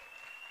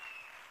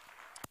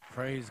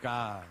Praise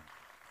God.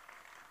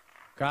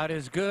 God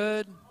is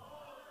good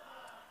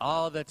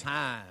all the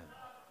time.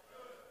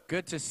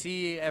 Good to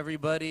see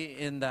everybody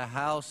in the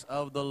house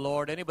of the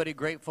Lord. Anybody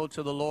grateful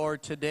to the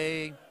Lord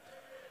today?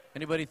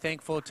 Anybody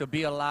thankful to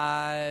be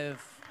alive?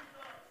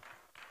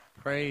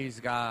 Praise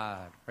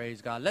God.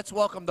 Praise God. Let's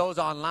welcome those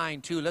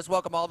online too. Let's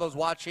welcome all those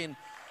watching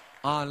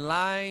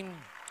online.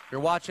 If you're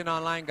watching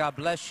online, God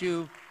bless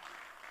you.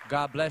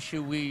 God bless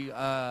you. We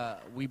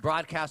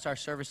broadcast our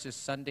services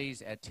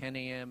Sundays at 10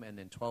 a.m. and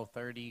then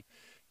 12:30,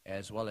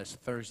 as well as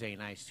Thursday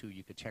nights too.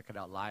 You can check it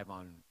out live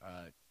on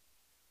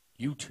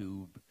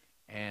YouTube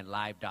and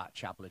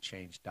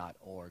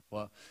live.chapelofchange.org.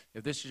 Well,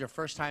 if this is your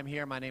first time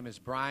here, my name is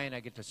Brian. I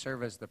get to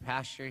serve as the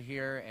pastor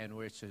here, and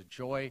it's a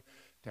joy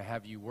to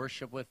have you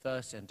worship with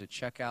us and to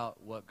check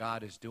out what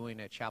God is doing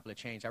at Chapel of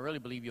Change. I really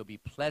believe you'll be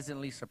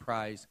pleasantly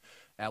surprised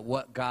at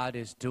what God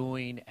is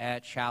doing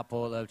at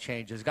Chapel of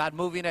Change. Is God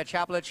moving at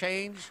Chapel of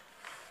Change?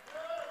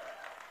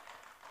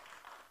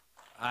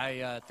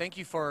 I thank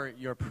you for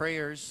your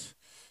prayers.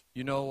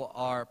 You know,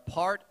 our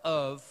part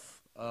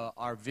of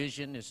our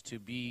vision is to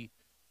be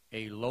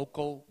a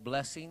local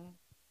blessing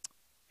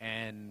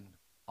and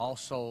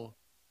also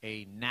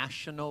a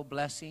national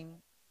blessing,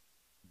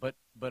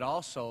 but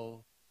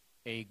also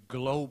a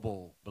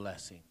global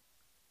blessing.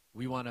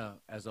 We want to,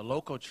 as a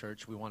local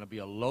church, we want to be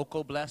a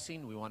local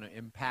blessing. We want to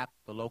impact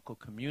the local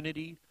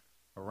community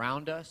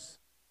around us.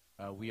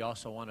 We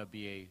also want to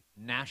be a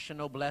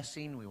national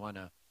blessing. We want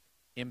to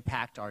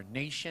impact our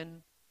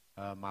nation.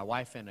 My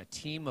wife and a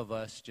team of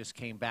us just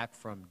came back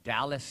from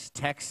Dallas,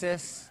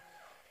 Texas,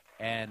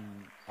 and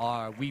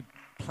we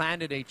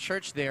planted a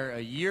church there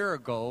a year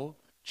ago,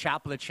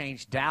 Chapel of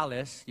Change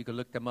Dallas. You can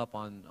look them up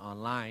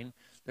online.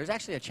 There's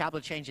actually a Chapel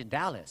of Change in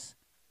Dallas.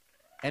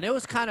 And it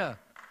was kind of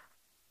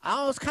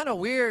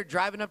weird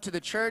driving up to the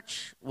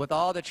church with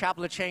all the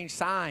Chapel of Change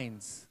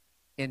signs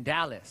in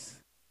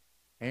Dallas.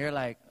 And you're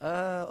like,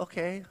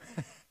 okay.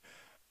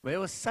 But it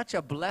was such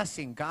a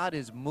blessing. God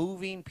is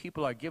moving.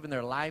 People are giving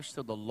their lives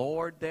to the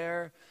Lord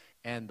there,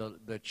 and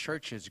the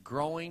church is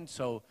growing.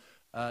 So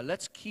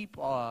let's keep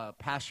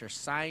Pastor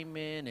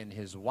Simon and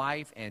his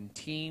wife and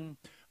team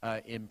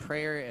in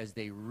prayer as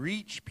they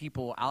reach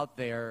people out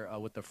there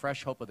with the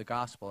fresh hope of the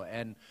gospel.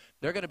 And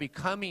they're going to be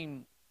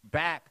coming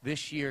back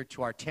this year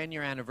to our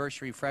 10-year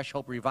anniversary Fresh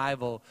Hope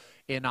Revival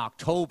in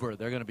October.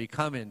 They're going to be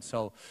coming,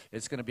 so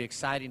it's going to be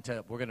exciting.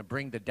 We're going to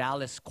bring the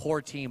Dallas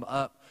core team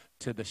up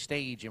to the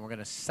stage, and we're going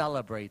to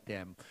celebrate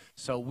them.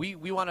 So we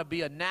want to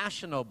be a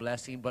national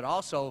blessing, but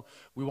also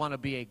we want to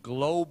be a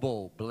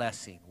global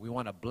blessing. We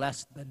want to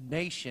bless the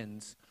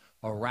nations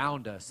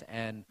around us.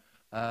 And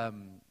a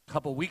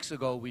couple weeks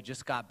ago, we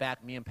just got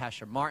back, me and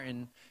Pastor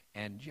Martin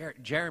and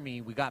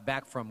Jeremy, we got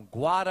back from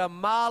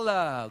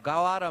Guatemala.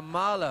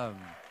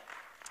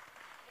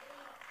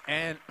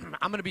 And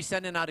I'm going to be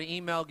sending out an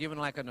email giving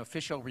like an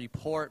official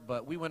report,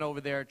 but we went over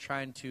there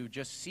trying to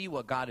just see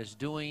what God is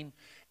doing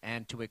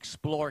and to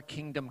explore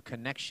kingdom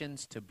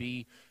connections, to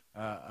be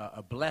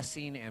a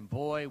blessing. And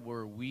boy,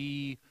 were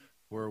we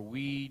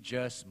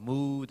just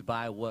moved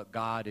by what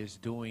God is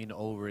doing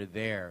over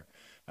there.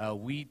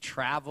 We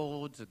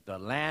traveled the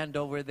land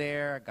over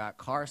there, got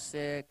car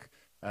sick,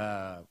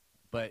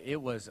 but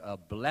it was a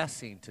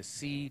blessing to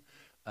see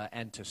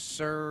and to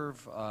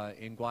serve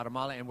in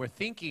Guatemala. And we're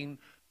thinking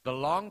the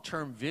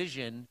long-term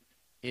vision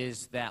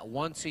is that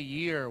once a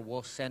year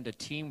we'll send a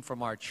team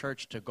from our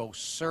church to go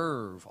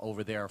serve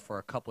over there for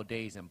a couple of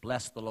days and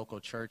bless the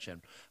local church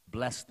and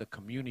bless the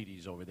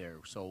communities over there.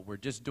 So we're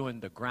just doing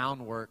the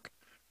groundwork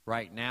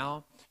right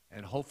now,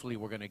 and hopefully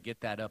we're going to get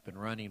that up and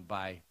running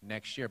by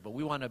next year. But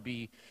we want to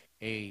be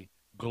a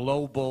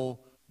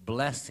global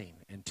blessing.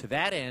 And to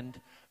that end,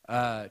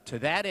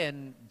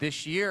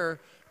 this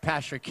year,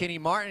 Pastor Kenny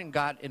Martin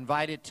got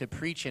invited to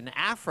preach in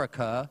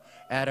Africa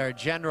at our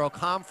general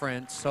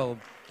conference. So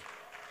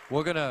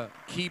we're going to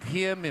keep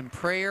him in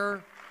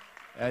prayer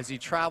as he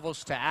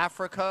travels to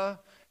Africa.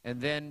 And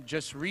then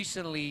just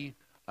recently,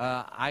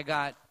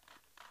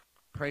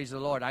 praise the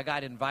Lord, I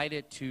got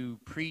invited to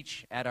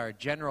preach at our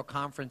general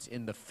conference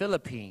in the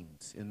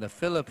Philippines.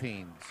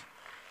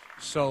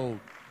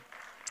 So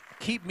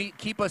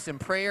keep us in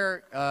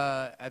prayer.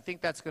 I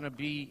think that's going to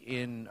be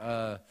in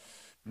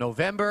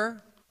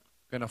November.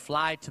 Going to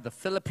fly to the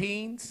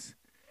Philippines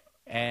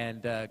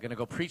and going to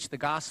go preach the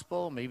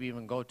gospel, maybe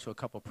even go to a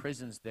couple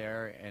prisons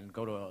there and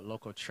go to a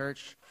local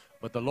church.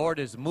 But the Lord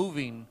is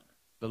moving.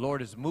 The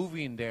Lord is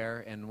moving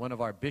there, and one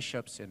of our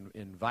bishops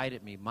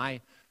invited me.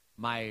 My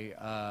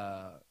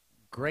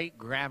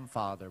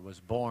great-grandfather was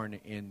born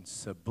in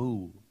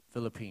Cebu,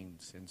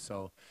 Philippines, and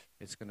so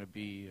it's going to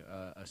be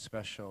a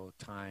special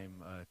time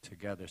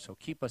together. So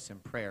keep us in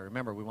prayer.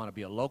 Remember, we want to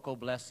be a local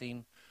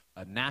blessing,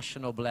 a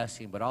national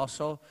blessing, but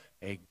also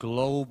a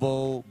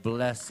global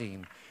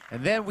blessing.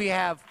 And then we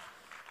have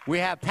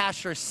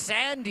Pastor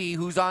Sandy,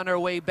 who's on her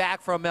way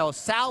back from El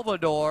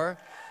Salvador.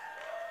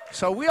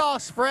 So we all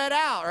spread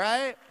out,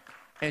 right?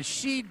 And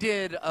she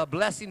did a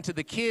blessing to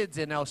the kids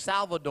in El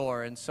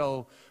Salvador. And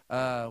so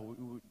the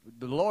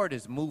Lord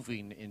is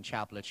moving in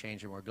Chapel of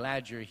Change, and we're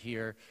glad you're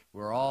here.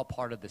 We're all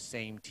part of the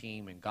same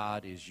team, and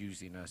God is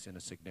using us in a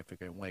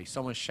significant way.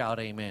 Someone shout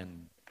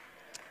amen.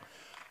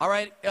 All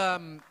right,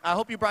 I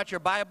hope you brought your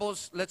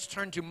Bibles. Let's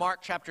turn to Mark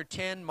chapter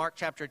 10. Mark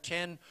chapter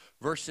 10,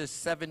 verses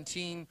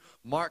 17.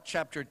 Mark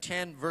chapter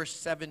 10, verse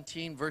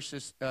 17,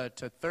 verses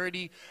to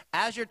 30.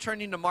 As you're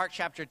turning to Mark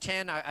chapter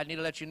 10, I need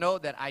to let you know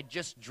that I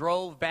just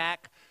drove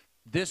back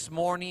this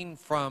morning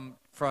from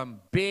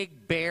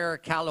Big Bear,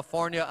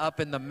 California, up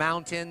in the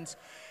mountains.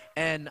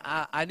 And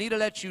I need to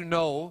let you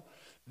know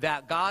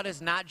that God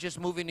is not just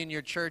moving in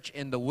your church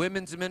in the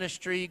women's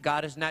ministry.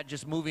 God is not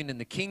just moving in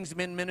the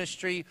Kingsmen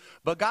ministry,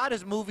 but God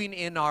is moving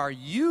in our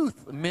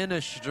youth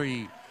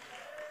ministry.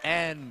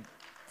 And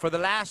for the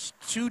last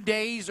 2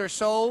 days or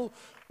so,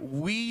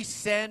 we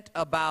sent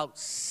about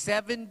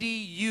 70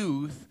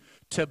 youth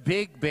to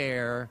Big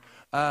Bear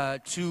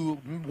to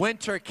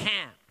winter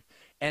camp.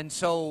 And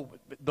so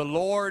the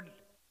Lord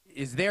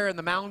is there in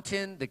the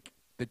mountain.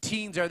 The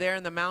teens are there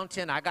in the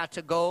mountain. I got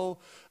to go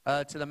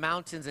to the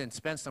mountains and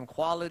spend some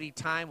quality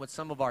time with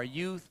some of our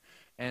youth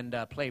and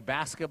play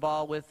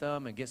basketball with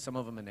them and get some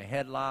of them in the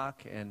headlock.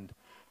 And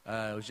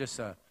it was just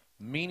a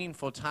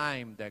meaningful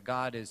time that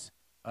God is.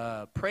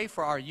 Pray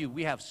for our youth.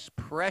 We have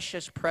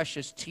precious,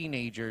 precious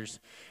teenagers,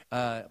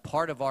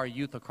 part of our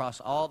youth across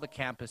all the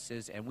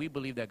campuses. And we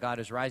believe that God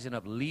is rising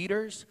up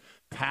leaders,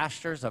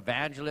 pastors,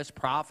 evangelists,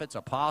 prophets,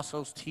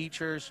 apostles,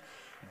 teachers,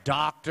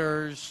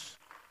 doctors.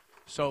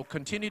 So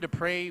continue to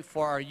pray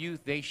for our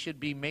youth. They should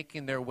be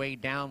making their way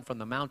down from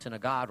the mountain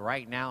of God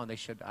right now. And they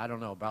should, I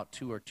don't know, about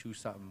 2 or 2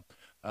 something,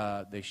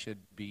 they should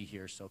be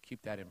here. So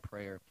keep that in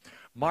prayer.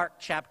 Mark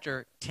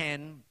chapter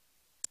 10,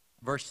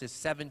 verses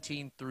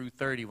 17 through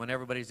 30. When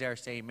everybody's there,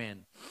 say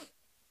amen.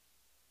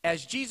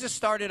 As Jesus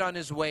started on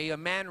his way, a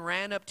man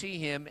ran up to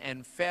him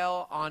and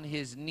fell on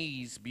his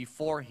knees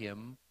before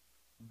him.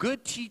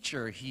 Good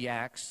teacher, he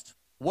asked,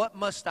 what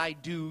must I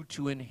do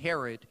to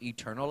inherit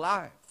eternal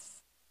life?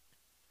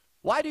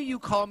 Why do you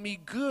call me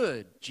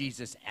good?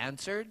 Jesus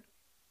answered.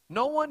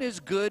 No one is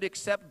good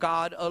except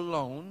God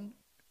alone.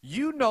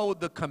 You know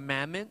the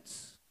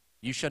commandments.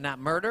 You shall not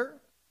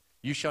murder.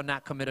 You shall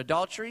not commit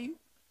adultery.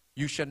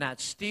 You shall not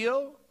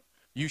steal.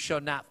 You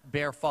shall not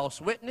bear false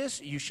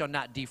witness. You shall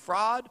not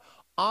defraud.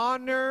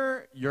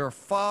 Honor your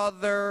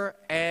father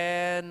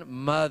and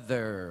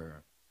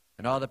mother.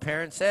 And all the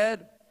parents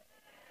said,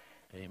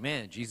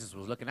 amen. Jesus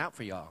was looking out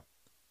for y'all.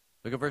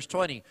 Look at verse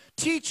 20.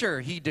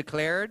 Teacher, he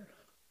declared,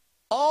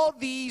 all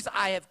these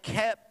I have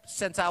kept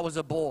since I was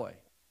a boy.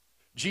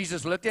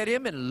 Jesus looked at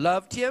him and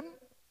loved him.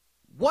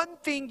 One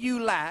thing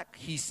you lack,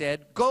 he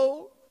said,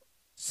 go,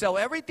 sell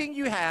everything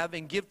you have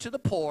and give to the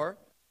poor,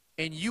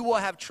 and you will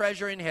have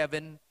treasure in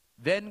heaven.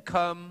 Then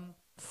come,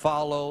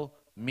 follow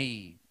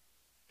me.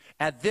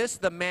 At this,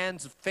 the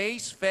man's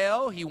face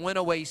fell. He went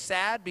away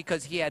sad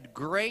because he had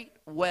great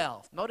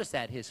wealth. Notice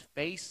that his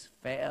face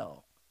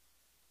fell.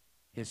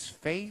 His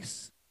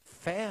face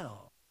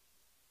fell.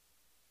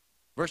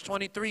 Verse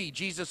 23,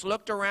 Jesus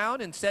looked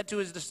around and said to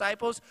his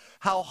disciples,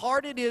 how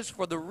hard it is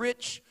for the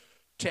rich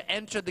to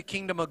enter the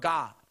kingdom of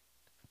God.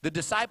 The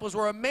disciples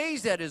were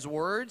amazed at his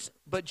words,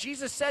 but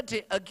Jesus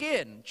said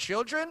again,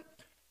 children,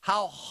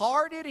 how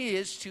hard it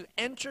is to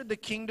enter the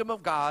kingdom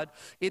of God.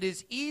 It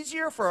is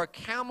easier for a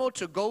camel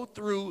to go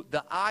through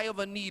the eye of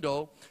a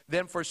needle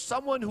than for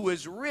someone who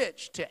is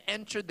rich to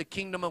enter the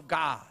kingdom of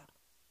God.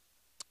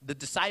 The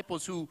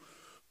disciples who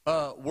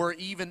were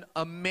even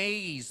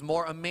amazed,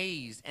 more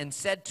amazed, and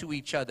said to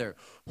each other,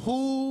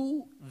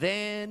 who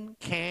then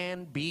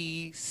can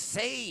be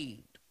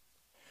saved?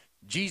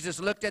 Jesus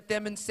looked at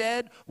them and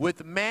said,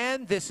 with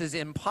man this is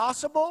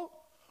impossible,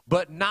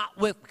 but not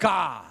with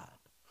God.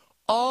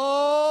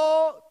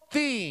 All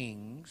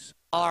things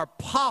are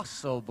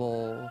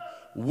possible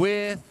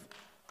with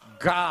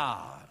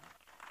God.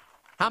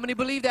 How many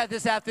believe that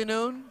this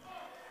afternoon?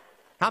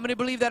 How many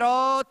believe that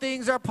all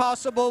things are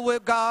possible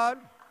with God?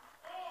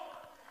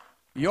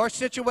 Your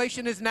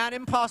situation is not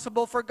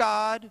impossible for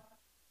God.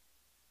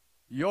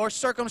 Your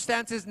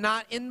circumstance is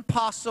not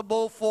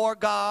impossible for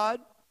God.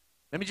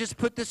 Let me just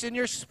put this in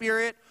your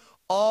spirit.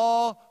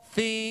 All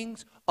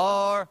things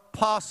are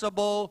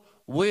possible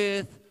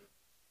with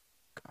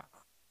God.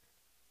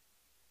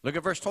 Look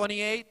at verse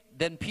 28.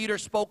 Then Peter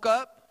spoke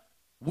up.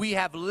 We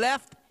have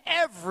left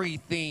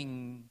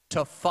everything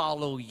to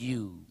follow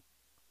you.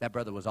 That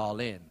brother was all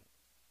in.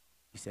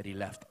 He said he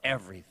left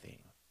everything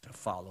to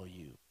follow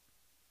you.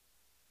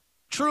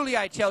 Truly,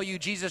 I tell you,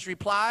 Jesus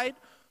replied,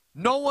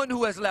 no one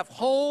who has left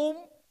home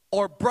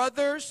or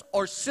brothers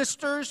or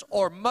sisters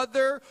or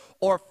mother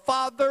or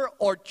father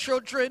or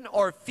children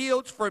or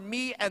fields for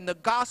me and the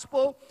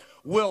gospel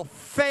will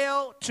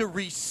fail to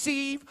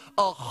receive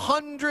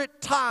 100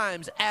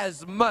 times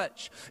as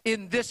much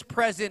in this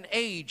present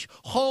age.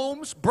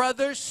 Homes,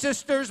 brothers,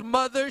 sisters,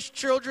 mothers,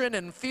 children,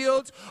 and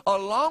fields,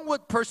 along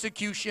with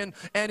persecution,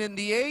 and in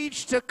the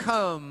age to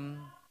come,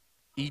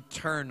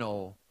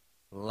 eternal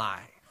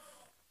life.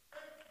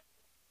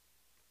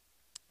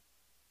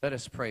 Let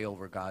us pray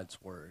over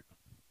God's word.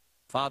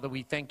 Father,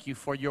 we thank you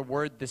for your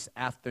word this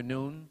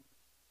afternoon.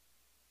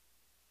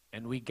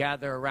 And we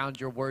gather around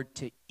your word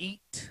to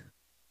eat.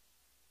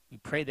 We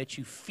pray that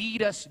you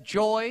feed us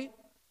joy,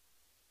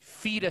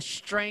 feed us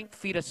strength,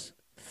 feed us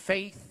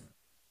faith,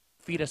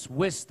 feed us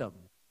wisdom.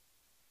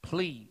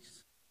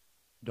 Please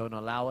don't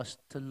allow us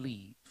to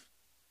leave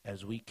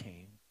as we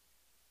came.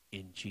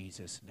 In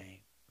Jesus'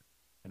 name.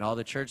 And all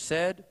the church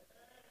said,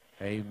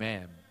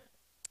 amen.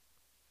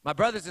 My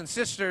brothers and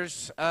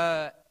sisters,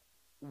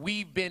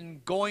 we've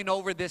been going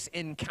over this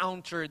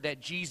encounter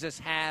that Jesus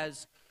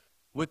has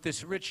with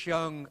this rich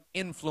young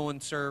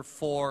influencer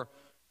for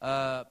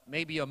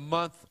maybe a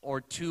month or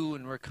two,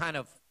 and we're kind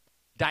of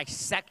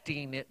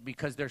dissecting it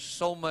because there's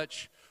so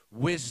much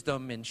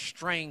wisdom and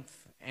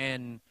strength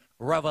and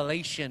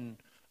revelation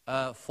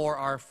for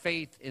our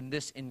faith in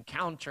this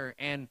encounter.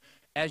 And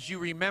as you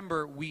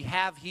remember, we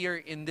have here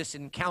in this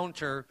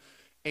encounter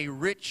a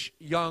rich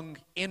young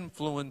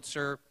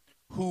influencer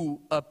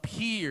who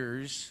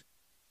appears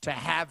to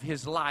have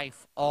his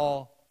life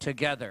all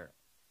together.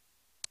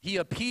 He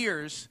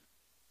appears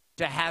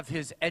to have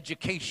his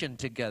education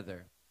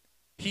together.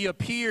 He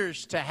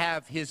appears to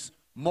have his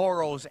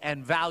morals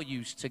and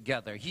values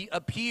together. He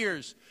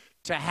appears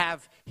to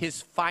have his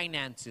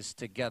finances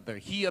together.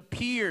 He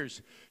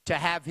appears to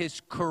have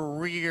his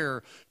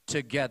career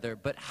together.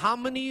 But how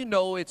many of you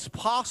know it's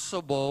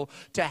possible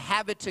to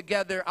have it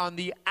together on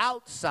the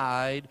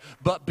outside,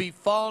 but be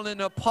falling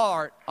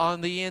apart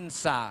on the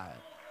inside?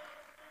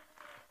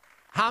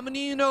 How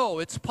many of you know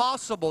it's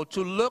possible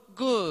to look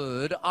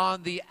good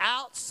on the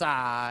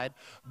outside,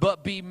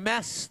 but be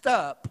messed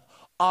up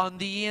on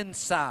the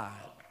inside?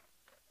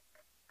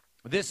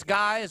 This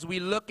guy, as we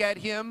look at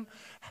him,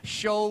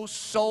 shows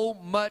so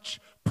much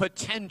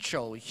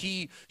potential.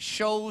 He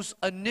shows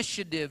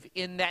initiative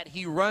in that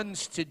he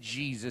runs to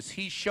Jesus.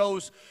 He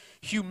shows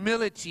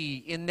humility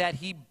in that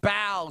he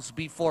bows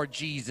before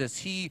Jesus.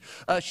 He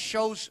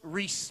shows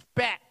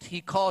respect. He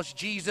calls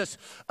Jesus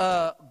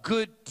a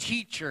good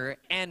teacher.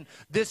 And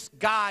this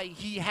guy,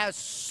 he has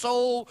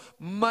so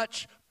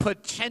much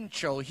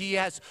potential. He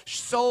has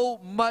so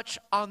much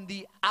on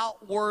the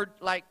outward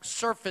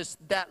surface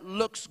that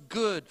looks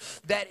good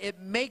that it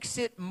makes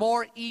it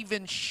more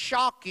even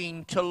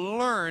shocking to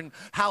learn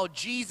how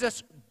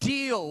Jesus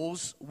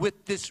deals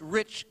with this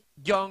rich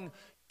young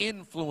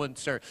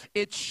influencer.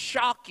 It's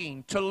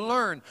shocking to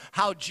learn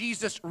how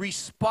Jesus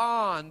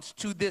responds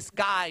to this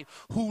guy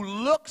who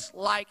looks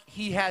like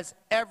he has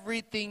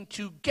everything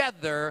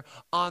together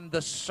on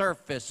the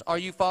surface. Are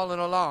you following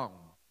along?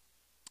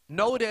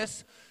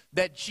 Notice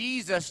that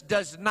Jesus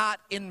does not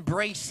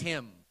embrace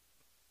him.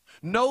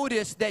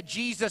 Notice that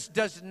Jesus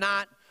does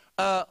not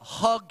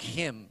hug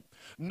him.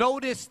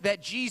 Notice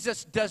that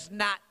Jesus does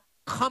not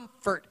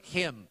comfort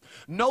him.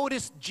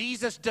 Notice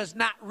Jesus does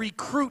not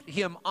recruit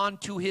him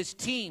onto his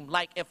team.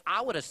 Like if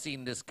I would have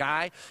seen this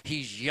guy,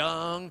 he's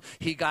young,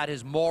 he got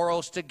his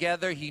morals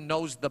together, he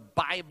knows the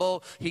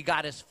Bible, he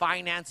got his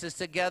finances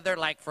together.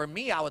 Like for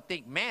me, I would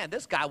think, man,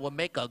 this guy will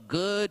make a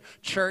good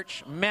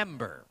church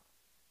member.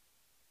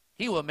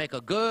 He will make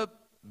a good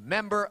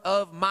member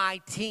of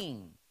my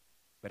team.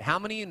 But how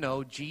many of you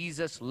know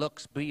Jesus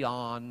looks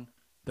beyond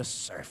the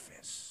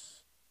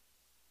surface?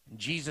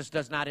 Jesus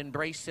does not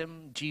embrace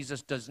him.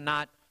 Jesus does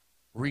not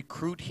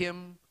recruit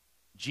him.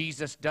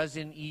 Jesus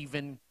doesn't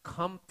even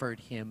comfort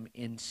him.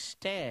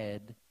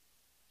 Instead,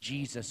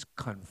 Jesus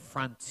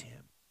confronts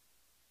him.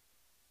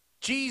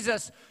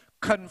 Jesus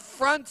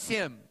confronts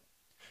him.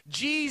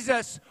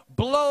 Jesus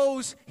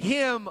blows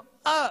him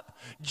up.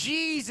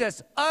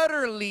 Jesus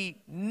utterly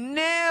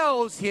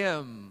nails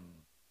him.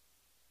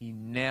 He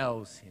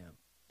nails him.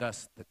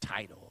 Thus the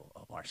title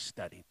of our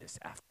study this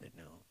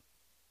afternoon.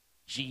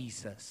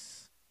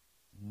 Jesus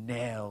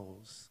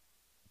nails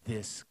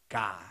this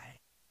guy,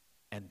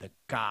 and the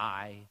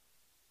guy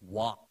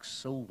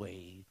walks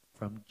away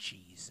from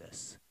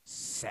Jesus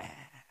sad.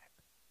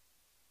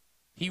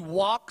 He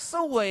walks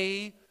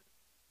away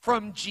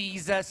from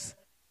Jesus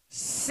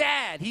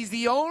sad. He's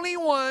the only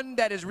one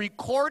that is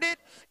recorded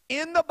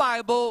in the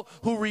Bible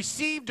who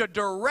received a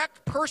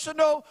direct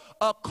personal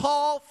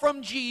call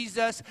from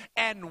Jesus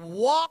and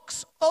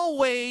walks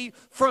away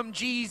from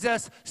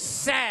Jesus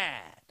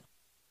sad.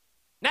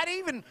 Not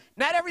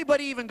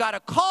everybody even got a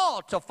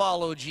call to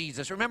follow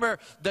Jesus. Remember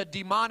the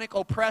demonic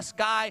oppressed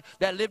guy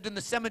that lived in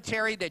the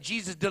cemetery that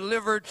Jesus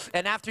delivered,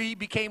 and after he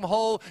became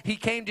whole, he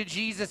came to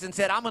Jesus and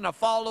said, I'm going to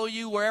follow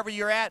you wherever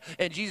you're at.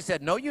 And Jesus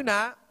said, no, you're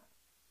not.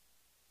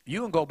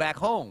 You can go back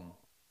home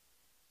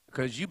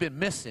because you've been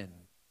missing.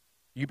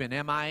 You've been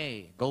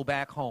MIA. Go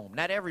back home.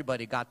 Not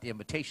everybody got the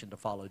invitation to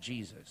follow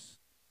Jesus.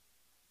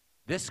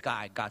 This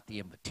guy got the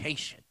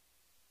invitation.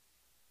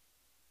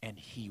 And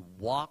he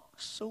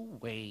walks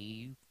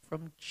away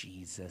from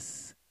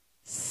Jesus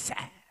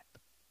sad.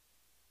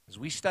 As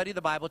we study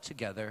the Bible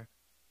together,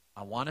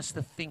 I want us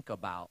to think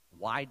about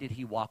why did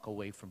he walk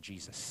away from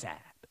Jesus sad?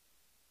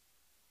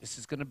 This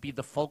is going to be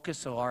the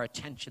focus of our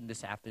attention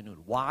this afternoon.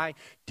 Why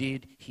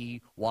did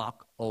he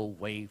walk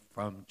away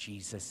from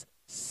Jesus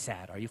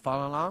sad. Are you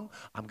following along?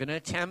 I'm going to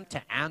attempt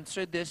to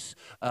answer this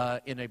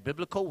in a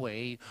biblical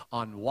way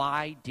on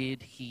why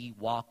did he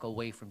walk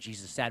away from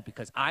Jesus sad,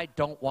 because I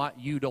don't want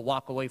you to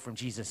walk away from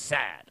Jesus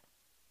sad.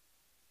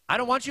 I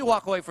don't want you to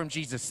walk away from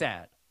Jesus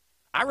sad.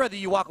 I'd rather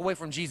you walk away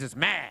from Jesus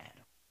mad.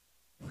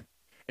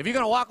 If you're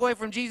going to walk away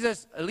from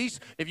Jesus, at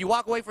least if you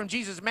walk away from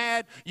Jesus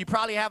mad, you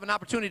probably have an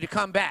opportunity to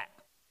come back.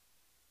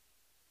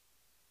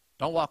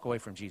 Don't walk away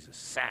from Jesus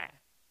sad.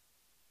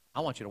 I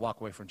want you to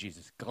walk away from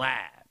Jesus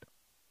glad.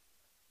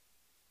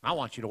 I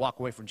want you to walk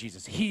away from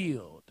Jesus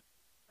healed.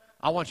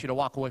 I want you to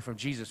walk away from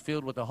Jesus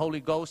filled with the Holy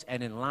Ghost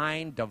and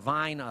in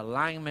divine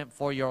alignment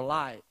for your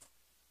life.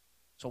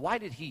 So why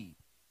did he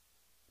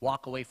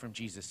walk away from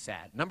Jesus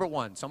sad? Number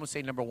one, someone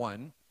say number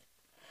one.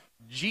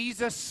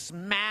 Jesus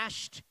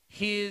smashed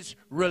his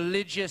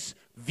religious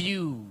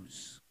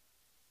views.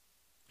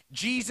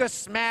 Jesus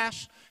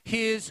smashed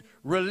his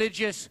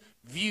religious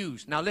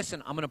views. Now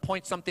listen, I'm going to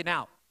point something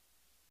out.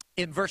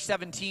 In verse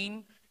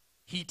 17,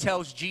 he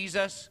tells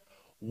Jesus,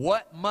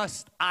 what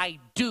must I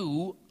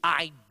do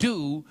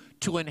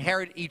to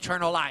inherit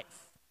eternal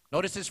life?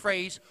 Notice this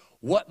phrase,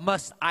 what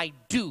must I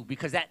do?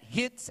 Because that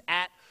hits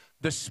at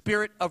the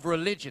spirit of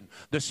religion.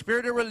 The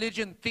spirit of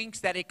religion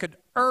thinks that it could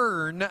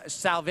earn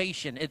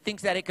salvation. It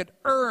thinks that it could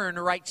earn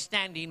right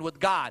standing with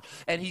God.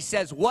 And he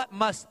says, what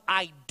must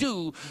I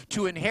do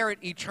to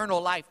inherit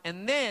eternal life?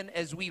 And then,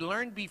 as we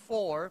learned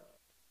before,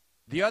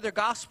 the other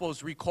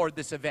Gospels record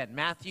this event.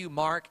 Matthew,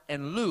 Mark,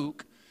 and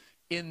Luke.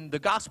 In the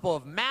Gospel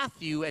of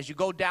Matthew, as you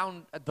go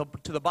down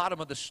to the bottom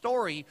of the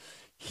story,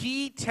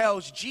 he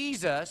tells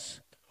Jesus,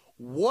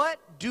 what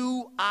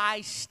do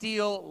I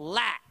still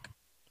lack?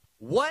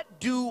 What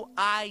do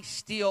I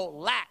still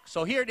lack?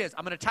 So here it is.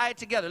 I'm going to tie it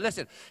together.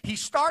 Listen, he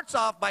starts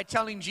off by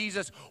telling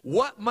Jesus,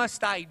 what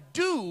must I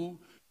do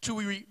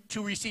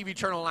to receive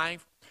eternal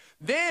life?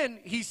 Then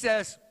he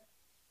says,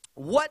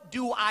 what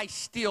do I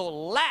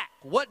still lack?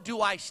 What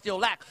do I still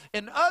lack?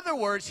 In other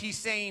words, he's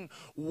saying,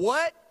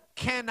 what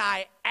can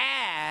I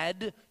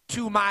add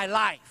to my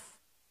life?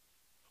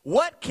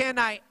 What can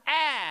I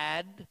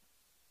add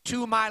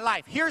to my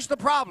life? Here's the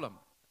problem.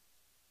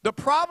 The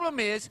problem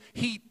is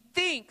he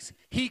thinks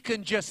he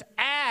can just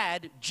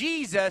add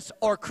Jesus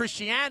or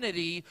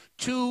Christianity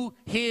to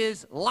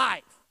his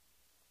life.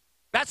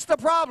 That's the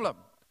problem.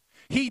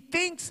 He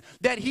thinks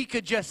that he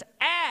could just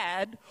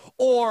add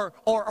or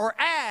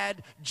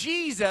add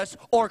Jesus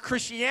or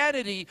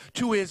Christianity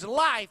to his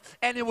life,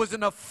 and it was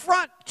an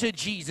affront to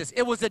Jesus.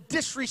 It was a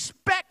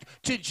disrespect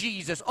to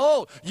Jesus.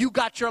 Oh, you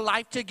got your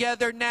life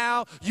together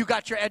now. You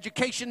got your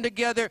education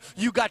together.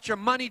 You got your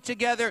money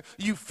together.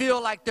 You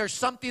feel like there's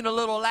something a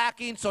little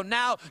lacking, so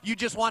now you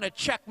just want to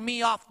check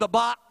me off the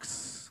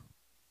box.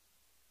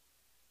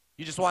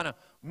 You just want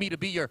me to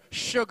be your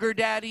sugar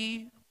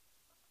daddy.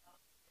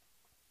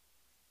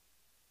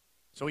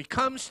 So he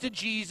comes to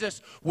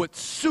Jesus with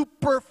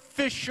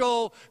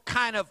superficial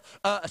kind of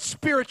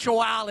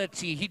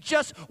spirituality. He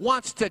just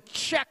wants to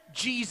check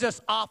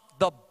Jesus off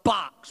the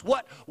box.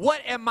 What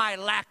am I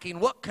lacking?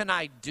 What can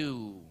I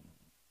do?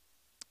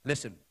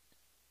 Listen,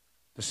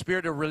 the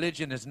spirit of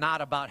religion is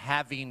not about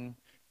having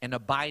an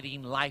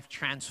abiding,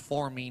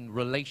 life-transforming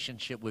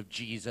relationship with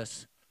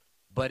Jesus,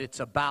 but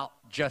it's about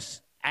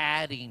just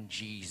adding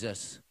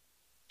Jesus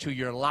to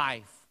your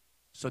life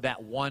so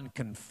that one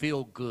can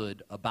feel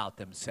good about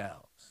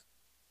themselves.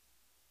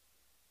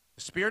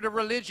 The spirit of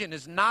religion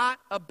is not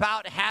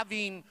about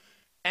having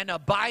an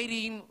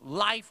abiding,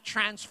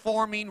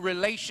 life-transforming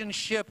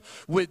relationship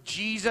with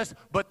Jesus,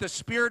 but the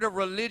spirit of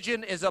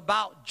religion is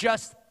about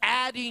just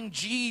adding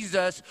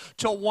Jesus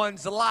to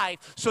one's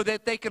life so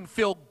that they can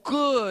feel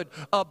good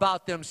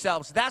about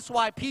themselves. That's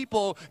why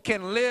people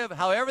can live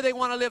however they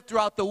want to live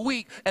throughout the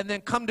week and then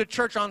come to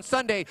church on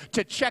Sunday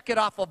to check it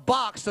off a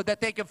box so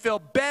that they can feel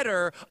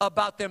better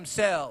about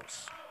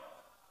themselves.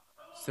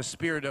 It's the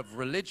spirit of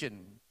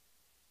religion.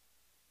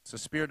 It's the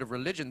spirit of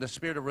religion. The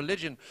spirit of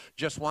religion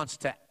just wants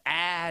to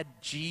add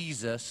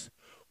Jesus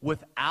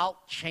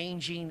without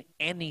changing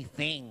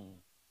anything.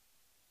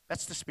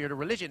 That's the spirit of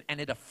religion, and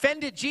it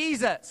offended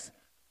Jesus.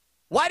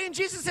 Why didn't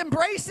Jesus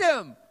embrace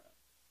him?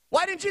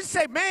 Why didn't Jesus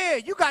say,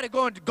 man, you got it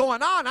going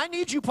on. I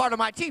need you part of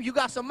my team. You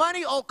got some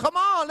money? Oh, come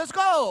on, let's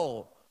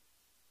go.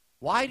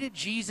 Why did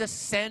Jesus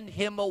send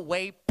him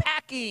away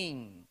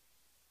packing?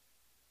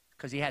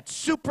 Because he had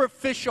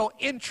superficial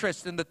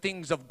interest in the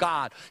things of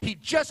God. He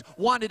just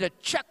wanted to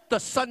check the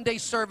Sunday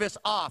service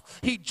off.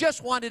 He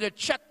just wanted to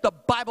check the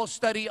Bible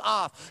study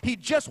off. He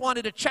just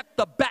wanted to check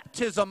the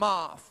baptism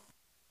off.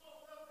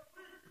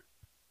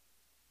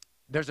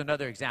 There's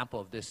another example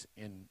of this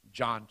in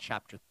John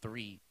chapter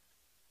 3.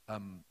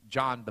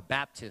 John the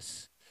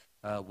Baptist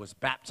was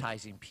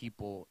baptizing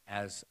people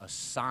as a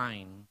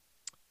sign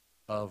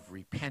of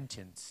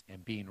repentance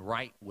and being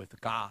right with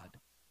God.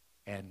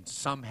 And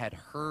some had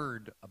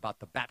heard about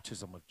the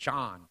baptism of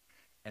John,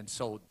 and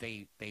so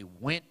they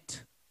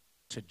went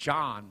to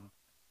John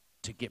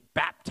to get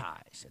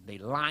baptized, and they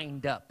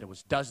lined up. There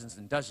was dozens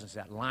and dozens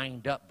that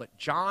lined up, but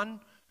John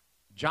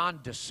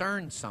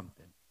discerned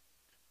something.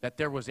 that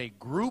there was a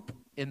group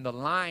in the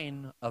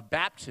line of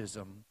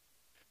baptism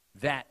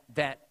that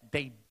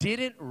they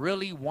didn't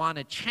really want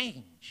to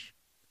change.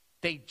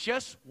 They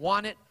just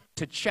wanted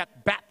to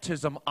check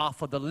baptism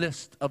off of the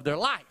list of their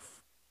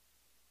life.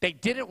 They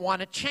didn't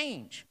want to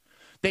change.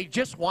 They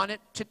just wanted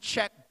to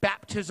check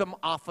baptism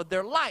off of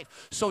their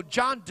life. So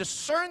John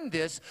discerned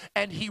this,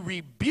 and he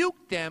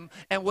rebuked them.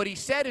 And what he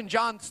said in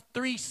John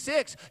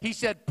 3:6, he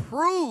said,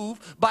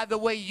 prove by the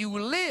way you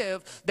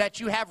live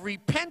that you have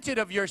repented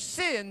of your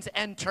sins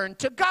and turned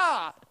to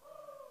God.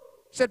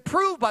 He said,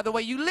 prove by the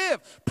way you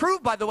live.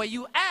 Prove by the way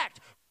you act.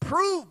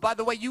 Prove by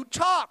the way you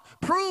talk.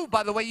 Prove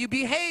by the way you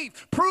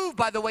behave. Prove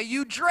by the way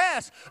you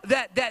dress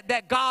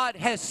that God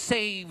has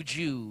saved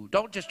you.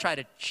 Don't just try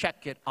to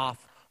check it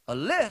off a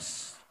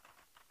list.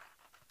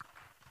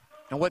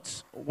 And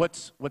what's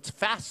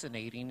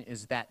fascinating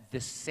is that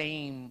this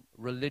same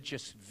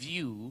religious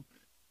view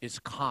is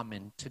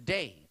common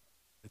today.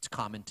 It's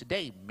common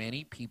today.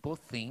 Many people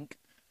think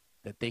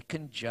that they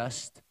can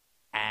just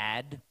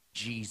add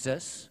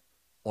Jesus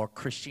or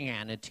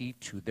Christianity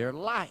to their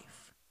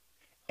life.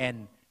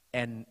 And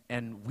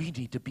we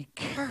need to be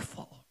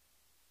careful.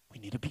 We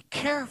need to be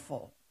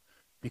careful,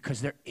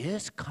 because there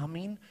is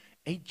coming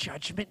a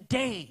judgment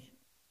day.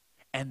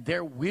 And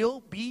there will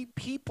be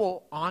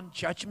people on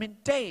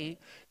Judgment Day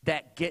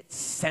that get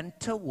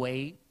sent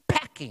away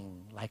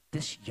packing, like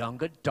this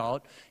young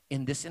adult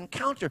in this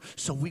encounter.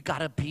 So we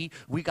gotta be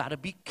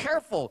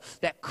careful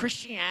that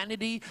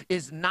Christianity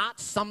is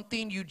not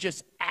something you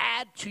just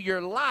add to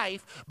your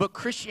life, but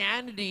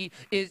Christianity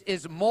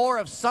is more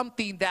of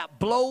something that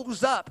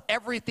blows up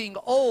everything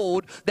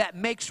old, that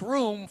makes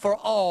room for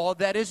all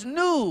that is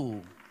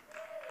new.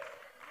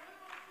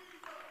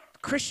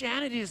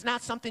 Christianity is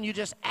not something you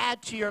just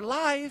add to your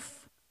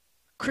life.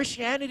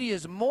 Christianity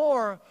is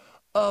more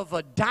of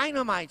a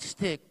dynamite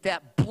stick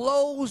that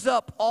blows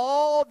up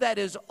all that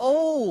is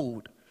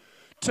old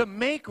to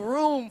make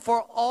room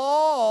for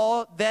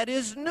all that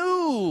is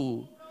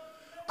new.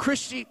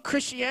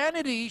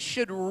 Christianity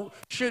should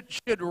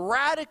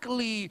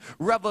radically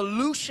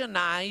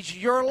revolutionize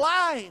your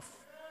life.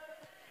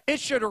 It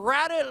should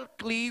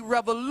radically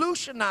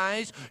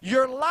revolutionize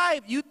your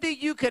life. You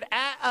think you could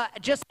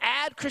just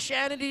add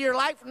Christianity to your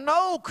life?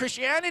 No,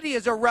 Christianity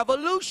is a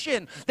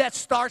revolution that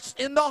starts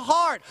in the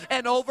heart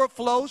and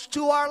overflows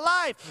to our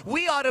life.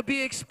 We ought to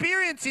be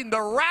experiencing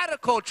the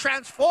radical,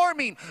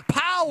 transforming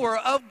power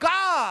of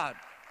God.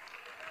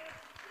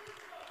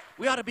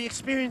 We ought to be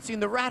experiencing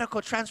the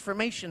radical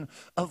transformation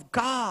of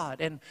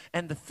God. And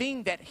the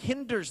thing that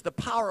hinders the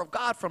power of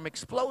God from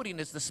exploding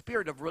is the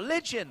spirit of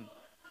religion.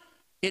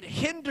 It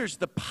hinders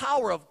the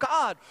power of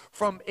God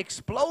from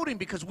exploding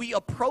because we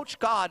approach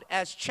God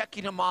as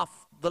checking him off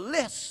the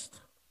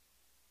list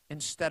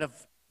instead of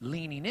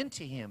leaning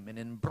into him and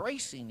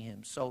embracing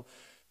him. So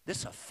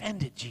this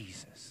offended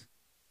Jesus,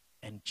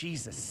 and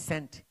Jesus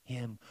sent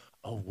him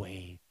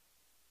away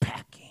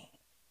packing.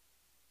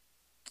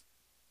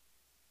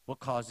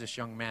 What caused this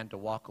young man to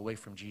walk away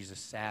from Jesus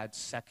sad?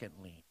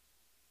 Secondly,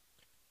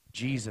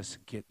 Jesus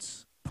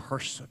gets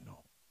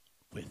personal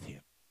with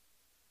him.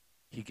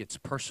 He gets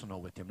personal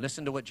with him.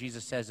 Listen to what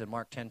Jesus says in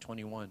Mark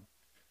 10:21.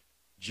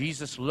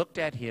 Jesus looked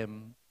at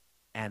him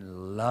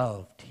and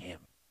loved him.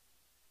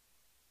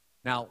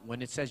 Now,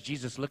 when it says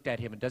Jesus looked at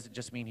him, it doesn't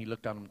just mean he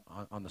looked on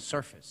the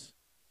surface.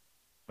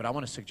 But I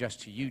want to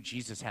suggest to you,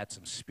 Jesus had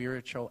some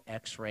spiritual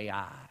X-ray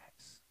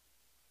eyes.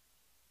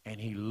 And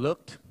he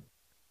looked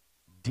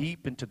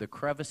deep into the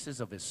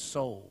crevices of his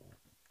soul.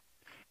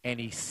 And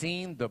he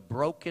seen the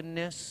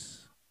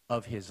brokenness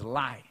of his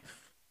life.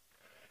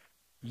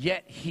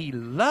 Yet he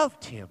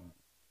loved him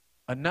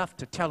enough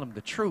to tell him the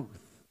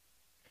truth.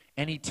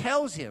 And he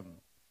tells him,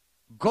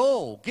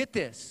 go, get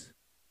this,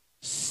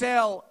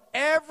 sell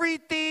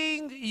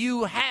everything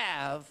you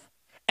have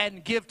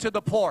and give to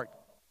the poor.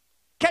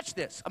 Catch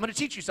this. I'm going to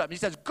teach you something. He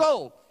says,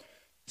 go,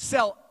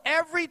 sell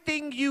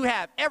everything you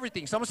have.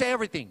 Everything. Someone say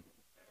everything.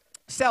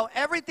 Sell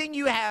everything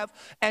you have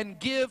and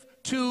give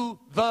to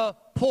the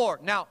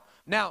poor. Now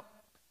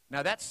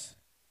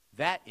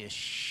that is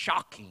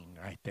shocking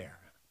right there.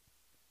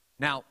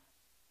 Now,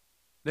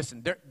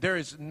 listen, there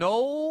is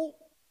no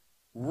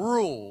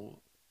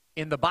rule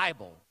in the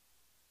Bible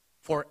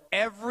for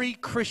every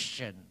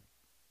Christian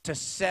to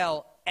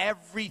sell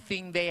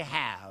everything they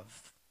have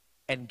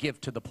and give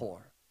to the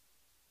poor.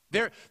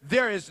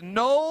 There is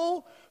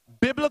no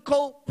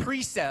biblical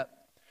precept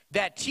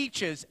that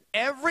teaches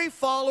every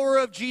follower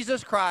of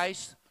Jesus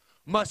Christ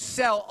must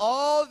sell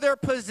all their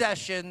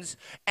possessions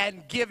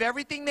and give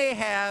everything they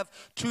have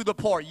to the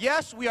poor.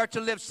 Yes, we are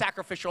to live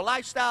sacrificial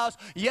lifestyles.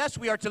 Yes,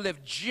 we are to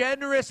live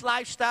generous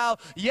lifestyle.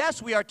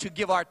 Yes, we are to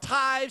give our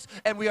tithes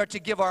and we are to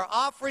give our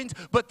offerings.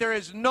 But there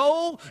is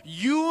no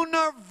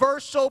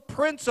universal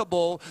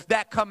principle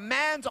that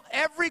commands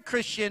every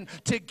Christian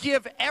to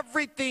give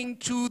everything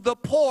to the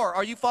poor.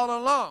 Are you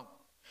following along?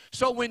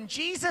 So when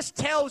Jesus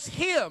tells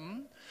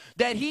him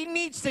that he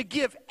needs to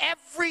give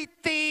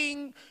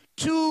everything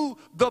to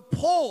the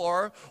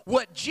poor,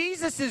 what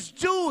Jesus is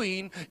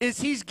doing is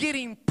he's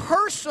getting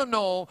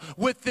personal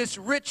with this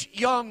rich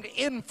young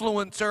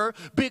influencer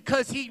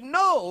because he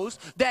knows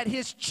that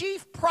his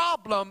chief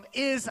problem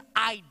is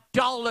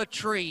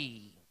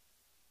idolatry.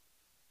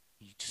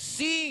 He's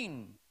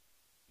seen,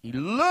 he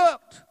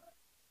looked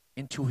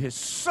into his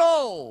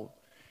soul,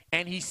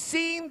 and he's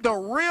seen the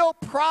real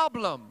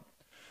problem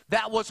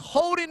that was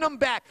holding him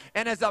back.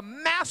 And as a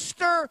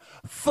master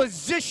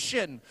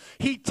physician,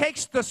 he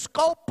takes the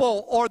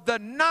scalpel or the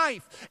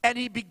knife and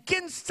he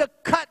begins to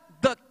cut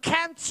the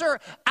cancer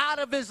out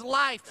of his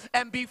life.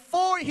 And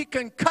before he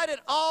can cut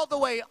it all the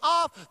way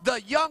off, the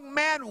young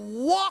man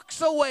walks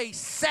away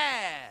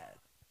sad.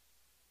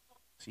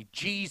 See,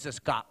 Jesus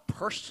got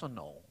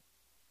personal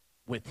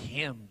with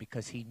him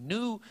because he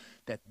knew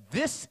that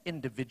this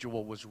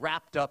individual was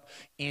wrapped up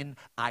in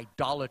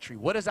idolatry.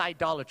 What is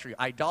idolatry?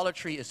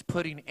 Idolatry is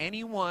putting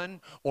anyone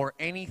or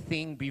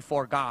anything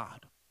before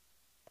God.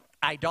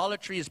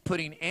 Idolatry is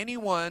putting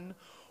anyone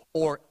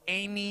or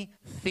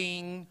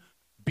anything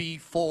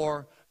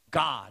before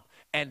God.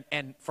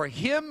 And for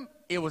him,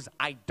 it was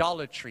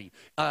idolatry.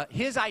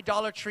 His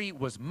idolatry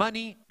was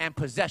money and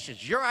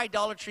possessions. Your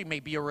idolatry may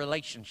be a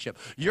relationship.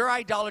 Your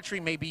idolatry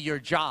may be your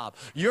job.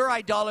 Your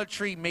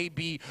idolatry may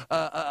be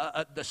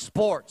the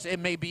sports. It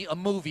may be a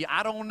movie.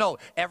 I don't know.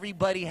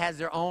 Everybody has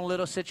their own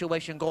little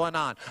situation going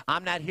on.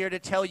 I'm not here to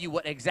tell you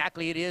what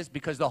exactly it is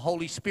because the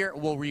Holy Spirit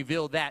will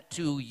reveal that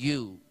to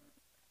you.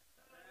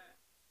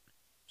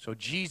 So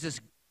Jesus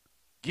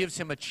gives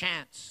him a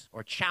chance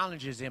or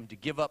challenges him to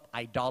give up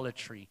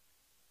idolatry.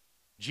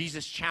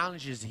 Jesus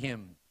challenges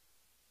him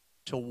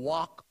to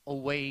walk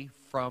away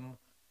from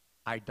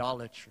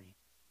idolatry.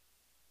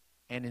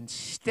 And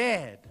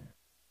instead,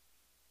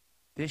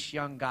 this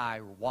young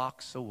guy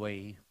walks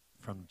away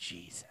from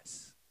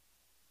Jesus.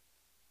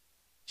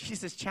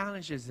 Jesus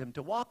challenges him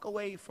to walk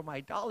away from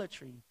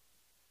idolatry.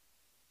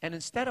 And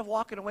instead of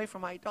walking away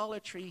from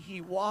idolatry,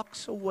 he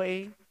walks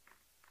away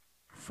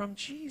from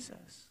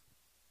Jesus.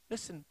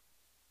 Listen,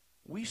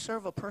 we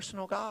serve a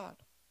personal God.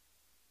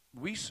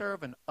 We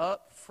serve an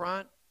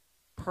upfront,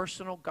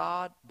 personal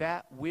God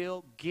that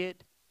will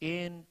get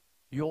in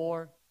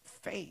your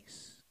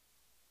face.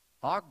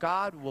 Our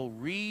God will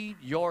read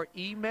your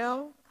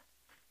email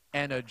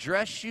and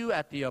address you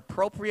at the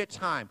appropriate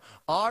time.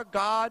 Our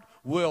God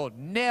will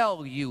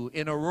nail you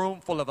in a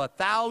room full of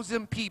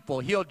 1,000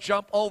 people. He'll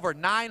jump over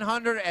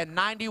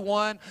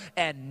 991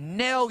 and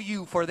nail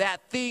you for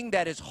that thing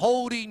that is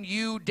holding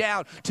you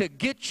down to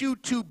get you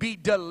to be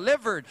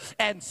delivered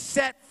and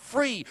set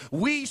free.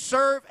 We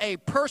serve a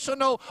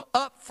personal,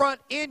 upfront,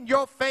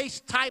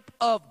 in-your-face type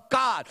of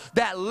God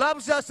that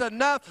loves us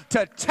enough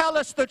to tell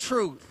us the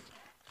truth.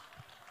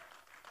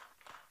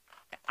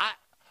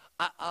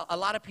 A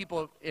lot of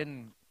people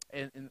in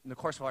the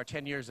course of our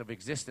 10 years of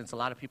existence, a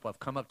lot of people have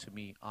come up to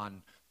me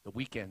on the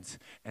weekends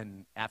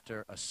and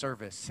after a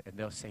service, and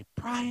they'll say,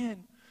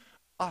 "Brian,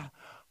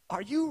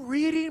 are you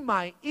reading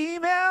my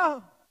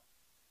email?"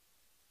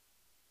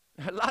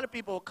 A lot of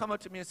people will come up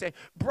to me and say,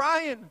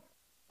 "Brian,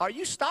 are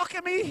you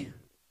stalking me?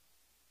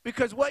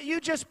 Because what you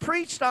just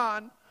preached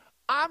on,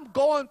 I'm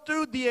going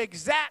through the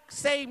exact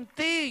same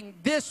thing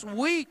this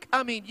week.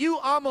 I mean, you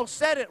almost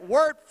said it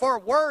word for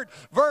word,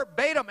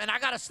 verbatim." And I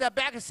got to step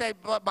back and say,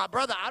 "But my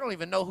brother, I don't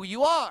even know who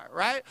you are,"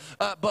 right?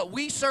 But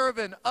we serve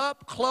an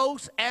up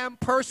close and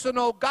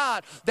personal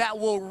God that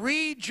will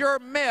read your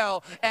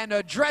mail and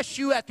address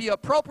you at the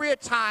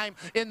appropriate time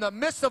in the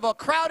midst of a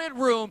crowded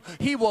room.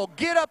 He will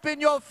get up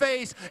in your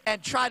face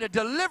and try to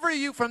deliver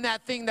you from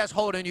that thing that's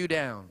holding you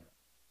down.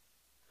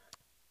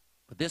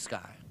 But this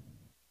guy,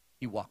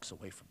 he walks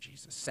away from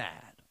Jesus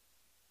sad.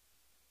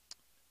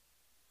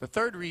 The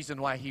third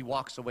reason why he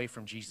walks away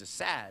from Jesus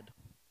sad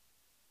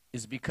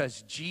is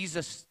because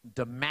Jesus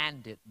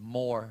demanded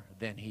more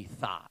than he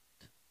thought.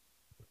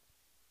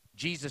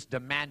 Jesus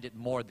demanded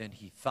more than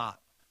he thought.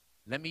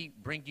 Let me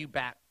bring you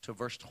back to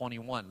verse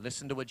 21.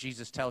 Listen to what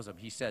Jesus tells him.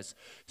 He says,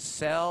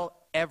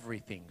 "Sell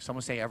everything."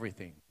 Someone say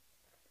everything.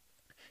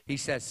 He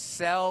says,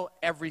 "Sell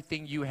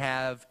everything you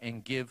have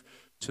and give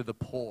to the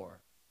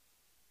poor."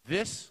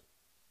 This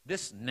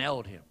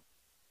nailed him.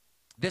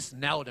 This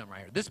nailed him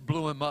right here. This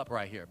blew him up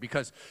right here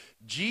because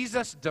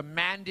Jesus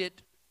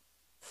demanded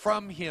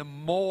from him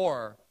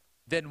more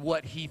than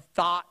what he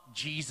thought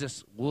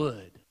Jesus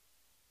would.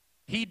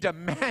 He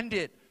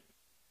demanded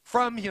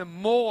from him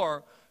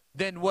more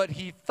than what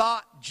he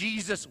thought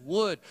Jesus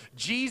would.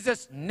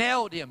 Jesus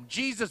nailed him.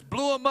 Jesus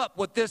blew him up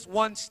with this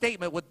one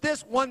statement. With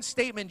this one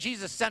statement,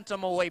 Jesus sent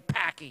him away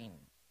packing.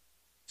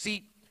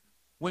 See,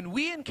 when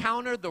we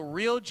encounter the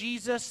real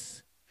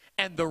Jesus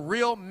and the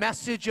real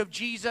message of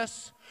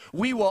Jesus,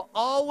 we will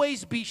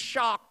always be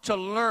shocked to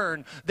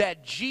learn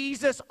that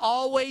Jesus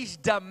always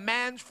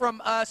demands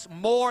from us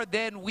more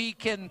than we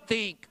can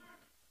think.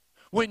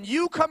 When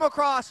you come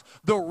across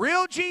the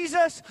real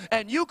Jesus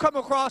and you come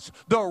across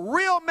the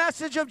real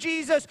message of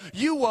Jesus,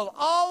 you will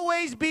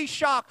always be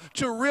shocked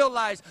to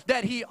realize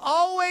that he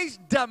always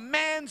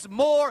demands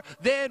more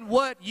than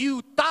what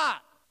you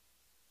thought.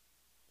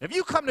 If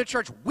you come to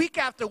church week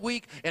after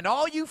week and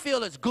all you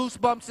feel is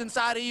goosebumps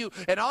inside of you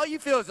and all you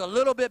feel is a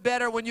little bit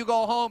better when you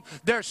go home,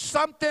 there's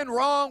something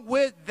wrong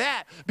with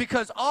that,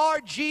 because our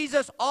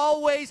Jesus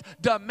always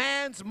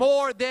demands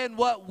more than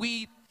what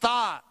we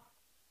thought.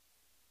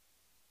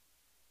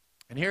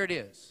 And here it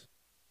is.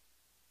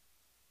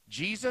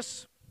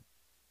 Jesus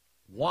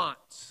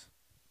wants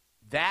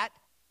that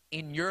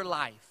in your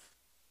life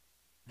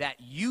that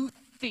you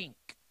think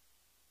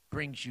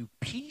brings you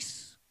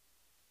peace,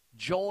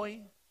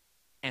 joy,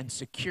 and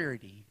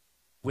security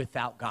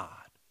without God.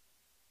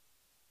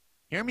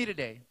 Hear me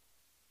today.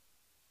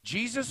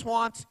 Jesus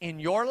wants in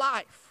your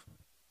life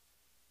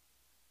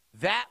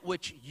that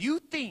which you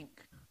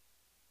think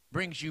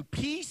brings you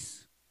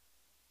peace,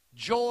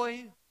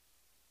 joy,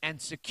 and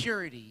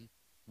security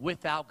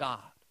without God.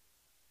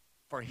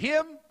 For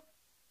him,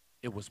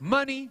 it was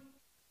money,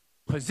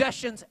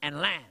 possessions,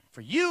 and land.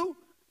 For you,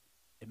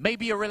 it may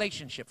be a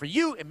relationship. For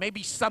you, it may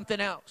be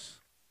something else.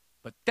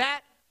 But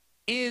that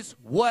is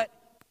what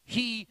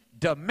he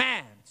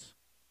demands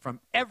from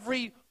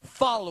every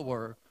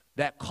follower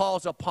that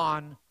calls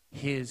upon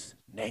his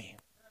name.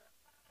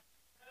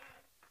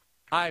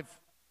 I've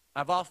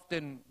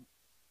often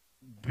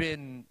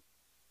been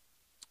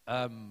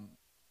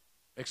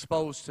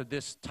exposed to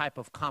this type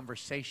of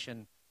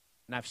conversation,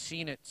 and I've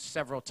seen it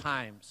several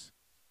times.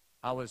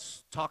 I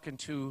was talking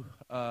to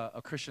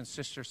a Christian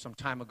sister some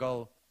time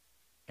ago,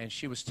 and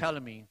she was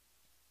telling me,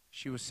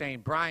 she was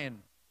saying,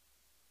 Brian,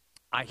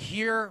 I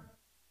hear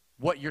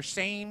what you're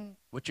saying,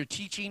 what you're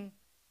teaching,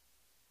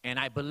 and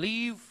I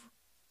believe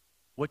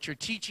what you're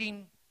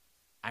teaching.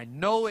 I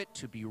know it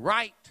to be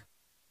right.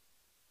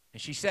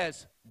 And she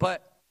says,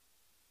 but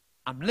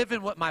I'm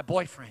living with my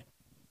boyfriend.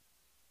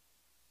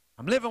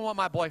 I'm living with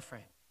my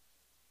boyfriend.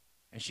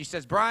 And she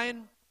says,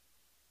 Brian,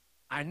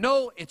 I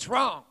know it's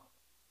wrong.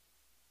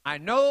 I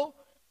know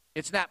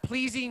it's not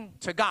pleasing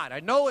to God.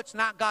 I know it's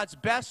not God's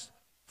best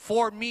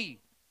for me.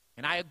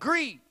 And I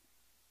agree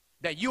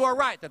that you are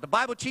right, that the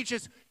Bible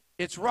teaches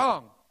it's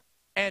wrong.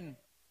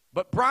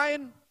 But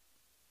Brian,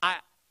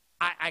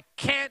 I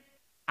can't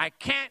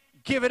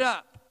give it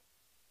up.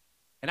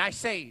 And I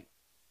say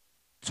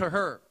to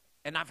her,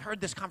 and I've heard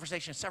this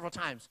conversation several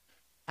times,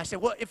 I say,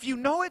 well, if you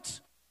know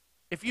it's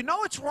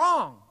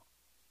wrong,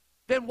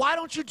 then why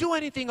don't you do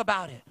anything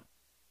about it?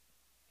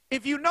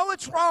 If you know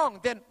it's wrong,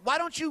 then why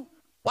don't you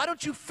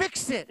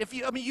fix it?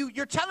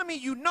 You're telling me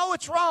you know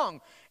it's wrong,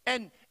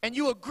 and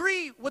you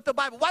agree with the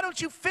Bible. Why don't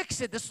you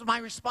fix it? This is my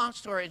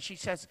response to her, and she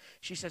says,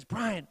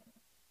 Brian,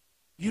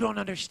 you don't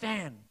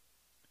understand.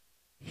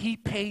 He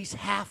pays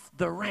half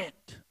the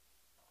rent.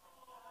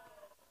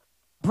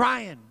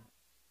 Brian,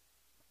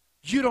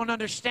 you don't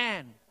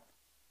understand.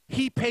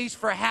 He pays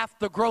for half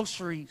the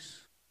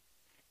groceries.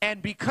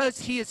 And because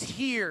he is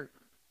here,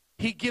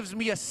 he gives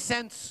me a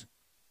sense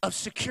of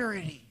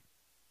security.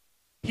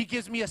 He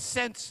gives me a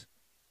sense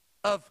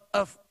of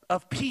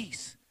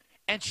peace.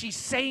 And she's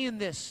saying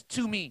this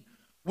to me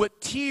with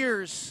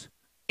tears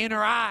in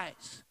her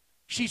eyes.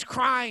 She's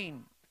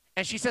crying.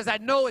 And she says, I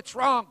know it's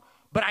wrong,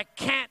 but I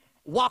can't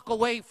walk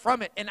away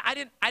from it. And I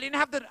didn't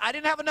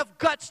have enough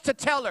guts to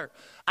tell her.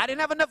 I didn't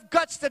have enough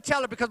guts to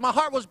tell her because my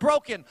heart was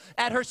broken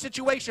at her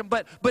situation.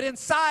 But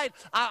inside,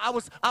 I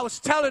was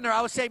telling her,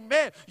 I was saying,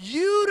 man,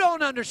 you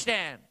don't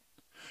understand.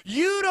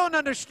 You don't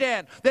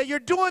understand that you're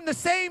doing the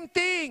same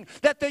thing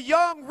that the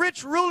young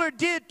rich ruler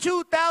did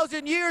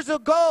 2,000 years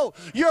ago.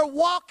 You're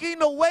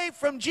walking away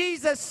from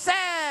Jesus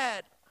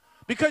sad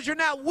because you're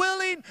not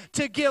willing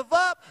to give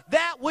up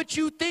that which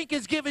you think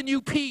is giving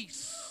you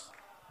peace.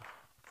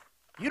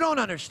 You don't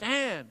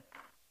understand.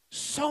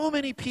 So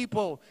many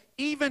people,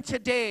 even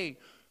today,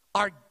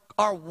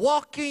 are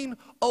walking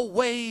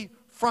away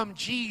from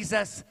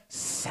Jesus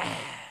sad.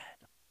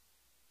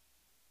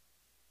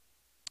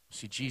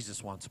 See,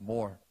 Jesus wants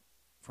more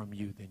from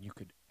you than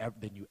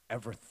you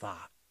ever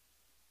thought.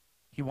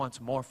 He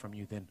wants more from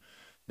you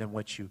than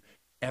what you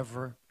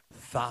ever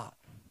thought.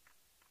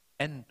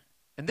 And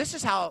this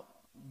is how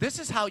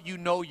you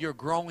know you're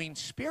growing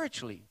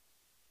spiritually.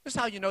 This is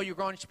how you know you're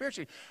growing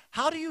spiritually.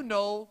 How do you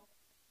know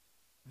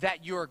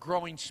that you're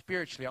growing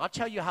spiritually? I'll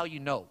tell you how you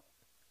know.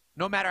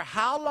 No matter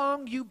how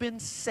long you've been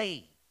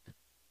saved,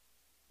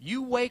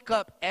 you wake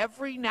up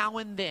every now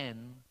and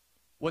then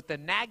with a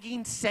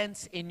nagging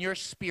sense in your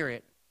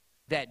spirit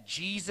that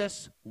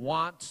Jesus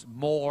wants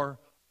more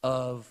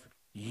of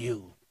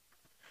you.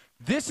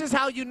 This is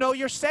how you know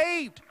you're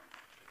saved.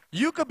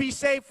 You could be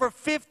saved for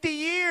 50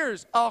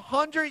 years,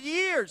 100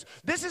 years.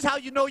 This is how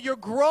you know you're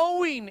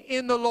growing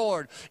in the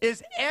Lord,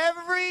 is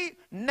every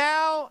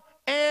now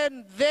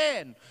and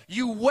then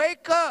you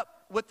wake up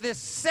with this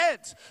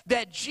sense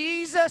that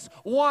Jesus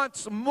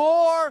wants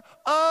more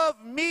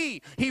of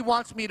me. He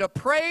wants me to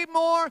pray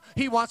more.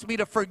 He wants me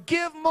to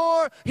forgive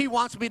more. He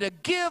wants me to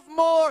give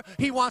more.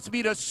 He wants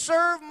me to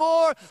serve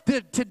more.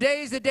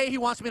 Today is the day he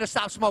wants me to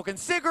stop smoking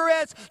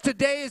cigarettes.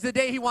 Today is the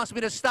day he wants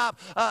me to stop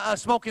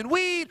smoking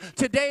weed.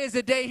 Today is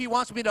the day he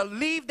wants me to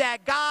leave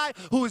that guy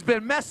who's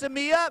been messing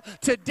me up.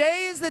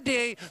 Today is the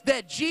day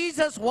that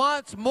Jesus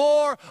wants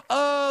more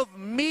of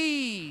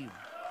me.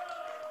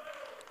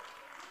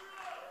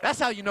 That's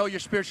how you know you're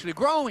spiritually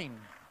growing.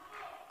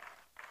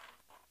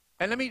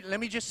 And let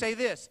me just say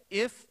this.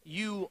 If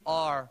you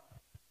are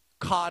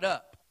caught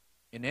up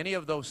in any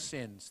of those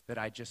sins that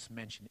I just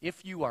mentioned,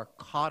 if you are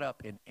caught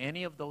up in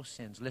any of those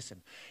sins,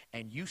 listen,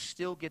 and you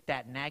still get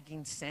that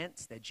nagging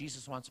sense that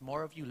Jesus wants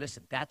more of you,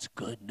 listen, that's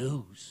good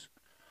news.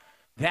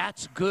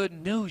 That's good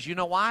news. You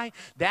know why?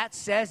 That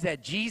says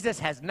that Jesus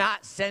has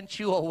not sent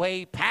you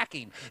away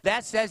packing.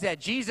 That says that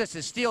Jesus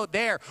is still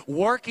there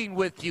working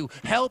with you,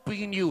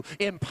 helping you,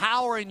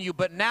 empowering you.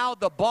 But now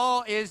the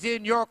ball is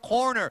in your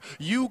corner.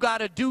 You got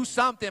to do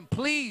something.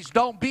 Please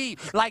don't be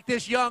like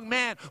this young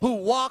man who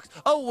walks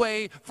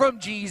away from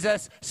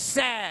Jesus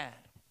sad.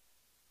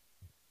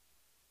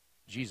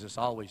 Jesus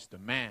always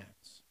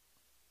demands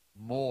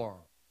more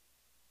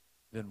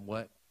than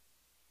what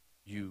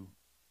you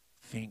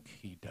think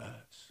he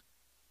does.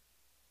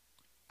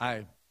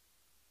 I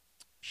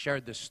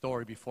shared this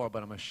story before,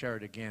 but I'm going to share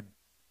it again.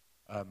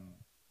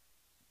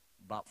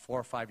 About 4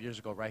 or 5 years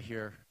ago, right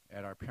here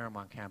at our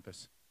Paramount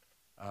campus,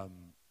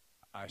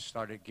 I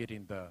started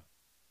getting the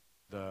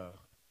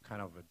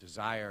kind of a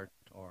desire,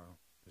 or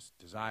this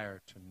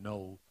desire to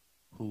know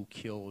who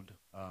killed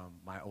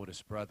my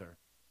oldest brother.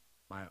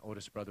 My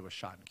oldest brother was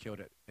shot and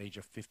killed at the age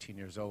of 15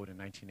 years old in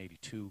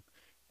 1982,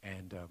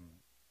 and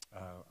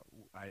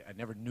I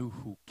never knew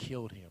who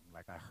killed him.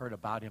 Like, I heard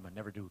about him, I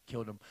never knew who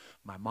killed him.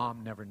 My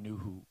mom never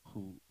knew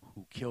who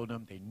killed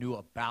him. They knew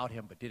about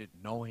him but didn't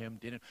know him.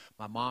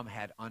 My mom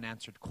had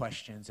unanswered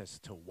questions as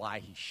to why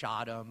he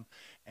shot him.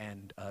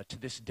 And to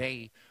this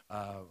day,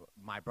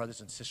 my brothers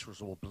and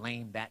sisters will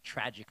blame that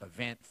tragic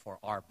event for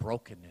our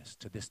brokenness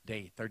to this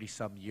day,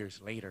 30-some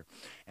years later.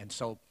 And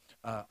so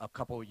a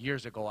couple of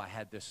years ago, I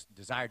had this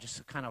desire just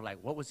to kind of like,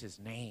 what was his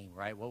name,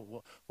 right?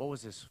 What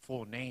was his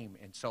full name?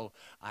 And so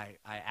I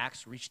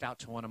reached out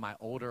to one of my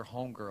older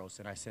homegirls,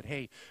 and I said,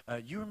 hey,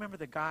 you remember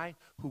the guy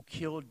who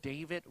killed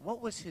David?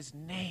 What was his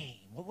name?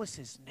 What was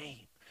his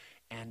name?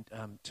 And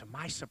to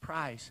my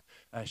surprise,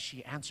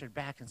 she answered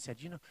back and said,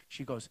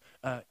 she goes,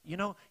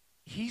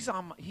 he's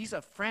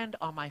a friend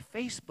on my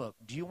Facebook.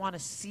 Do you want to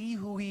see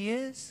who he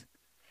is?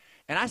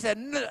 And I said,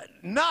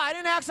 no, I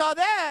didn't ask all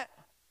that.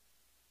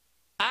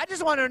 I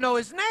just wanted to know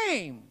his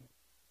name.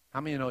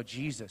 How many know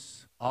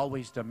Jesus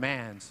always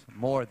demands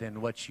more than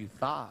what you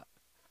thought?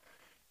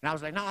 And I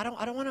was like, no, I don't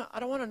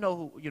want to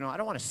know who, I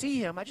don't want to see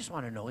him. I just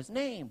want to know his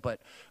name. But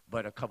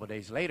a couple of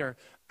days later,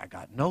 I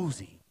got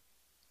nosy.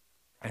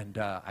 And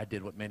I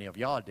did what many of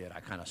y'all did. I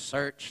kind of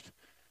searched.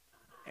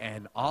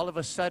 And all of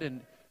a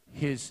sudden,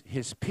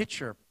 his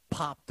picture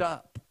popped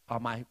up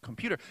on my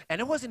computer. And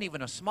it wasn't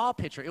even a small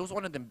picture. It was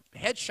one of them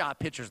headshot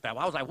pictures that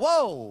I was like,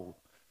 whoa.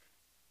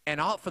 And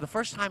for the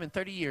first time in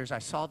 30 years, I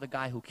saw the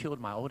guy who killed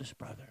my oldest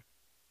brother.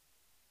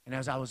 And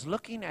as I was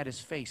looking at his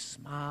face,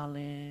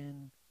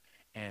 smiling,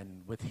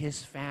 and with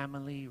his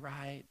family,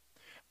 right,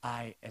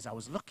 as I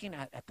was looking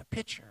at the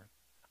picture,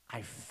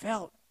 I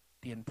felt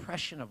the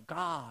impression of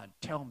God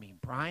tell me,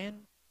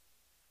 Brian,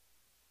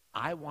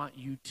 I want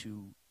you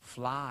to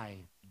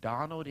fly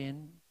Donald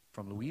in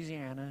from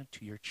Louisiana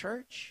to your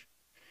church,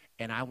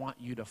 and I want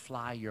you to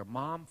fly your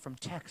mom from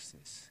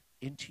Texas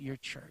into your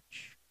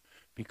church,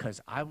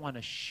 because I want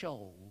to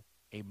show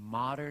a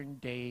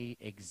modern-day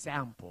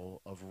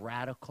example of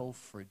radical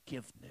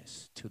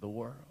forgiveness to the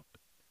world.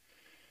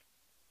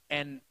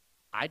 And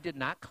I did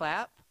not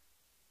clap.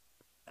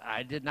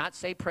 I did not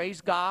say, praise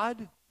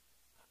God.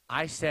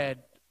 I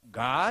said,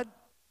 God,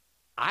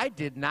 I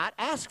did not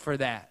ask for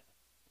that.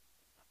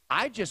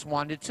 I just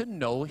wanted to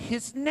know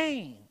his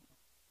name.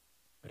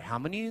 But how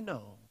many of you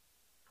know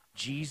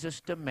Jesus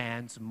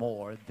demands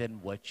more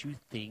than what you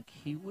think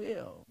he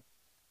will?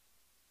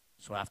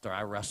 So after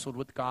I wrestled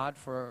with God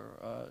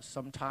for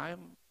some time,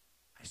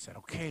 I said,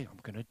 okay, I'm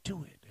going to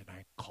do it. And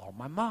I called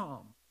my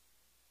mom.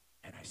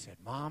 And I said,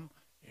 Mom,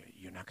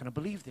 you're not going to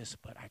believe this,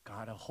 but I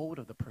got a hold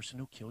of the person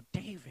who killed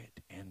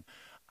David. And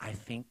I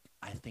think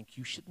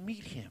you should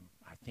meet him.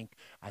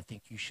 I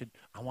think you should,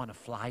 I want to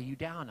fly you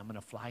down. I'm going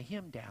to fly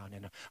him down.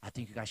 And I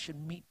think you guys should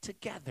meet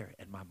together.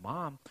 And my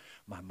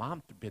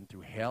mom been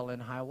through hell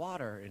and high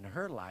water in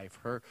her life.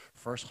 Her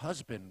first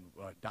husband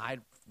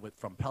died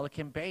from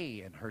Pelican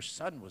Bay, and her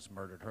son was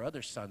murdered. Her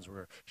other sons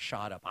were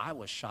shot up. I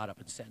was shot up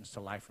and sentenced to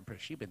life in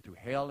prison. She'd been through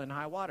hell and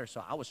high water.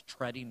 So I was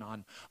treading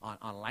on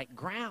light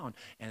ground.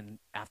 And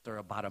after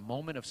about a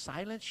moment of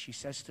silence, she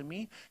says to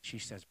me, she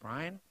says,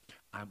 Brian,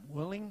 I'm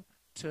willing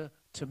to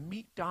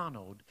meet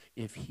Donald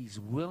if he's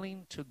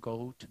willing to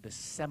go to the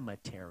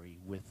cemetery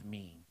with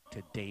me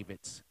to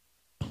David's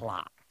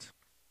plot.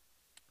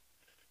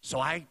 So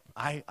I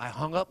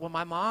hung up with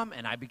my mom,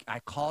 and I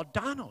called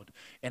Donald.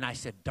 And I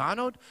said,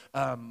 Donald,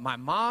 my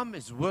mom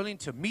is willing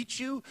to meet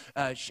you.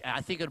 I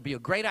think it'll be a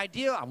great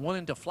idea. I'm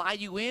willing to fly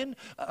you in.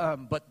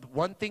 But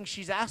one thing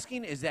she's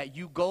asking is that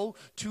you go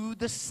to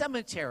the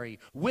cemetery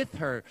with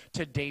her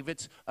to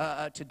David's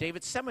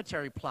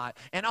cemetery plot.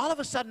 And all of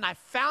a sudden, I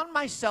found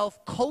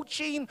myself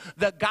coaching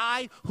the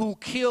guy who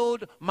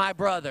killed my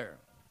brother.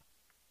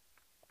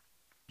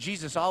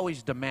 Jesus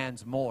always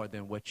demands more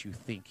than what you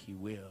think he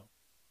will.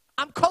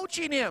 I'm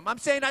coaching him. I'm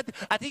saying,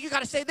 I think you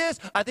got to say this.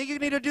 I think you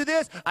need to do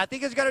this. I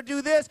think it's got to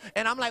do this.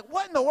 And I'm like,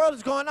 what in the world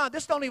is going on?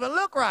 This don't even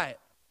look right.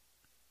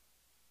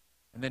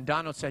 And then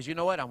Donald says, you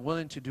know what? I'm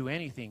willing to do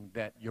anything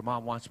that your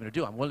mom wants me to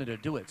do. I'm willing to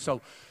do it.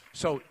 So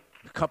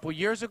a couple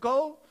years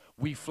ago,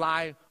 we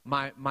fly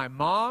my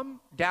mom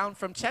down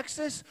from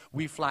Texas.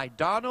 We fly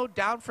Donald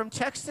down from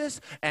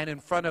Texas. And in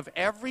front of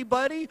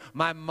everybody,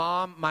 my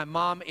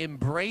mom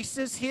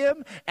embraces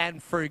him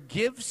and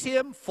forgives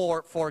him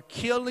for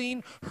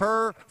killing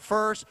her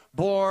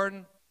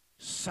firstborn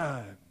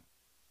son.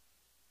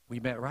 We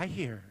met right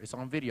here. It's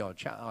on video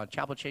on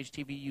Chapel Chase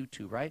TV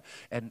YouTube, right?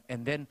 And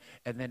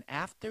then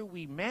after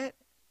we met,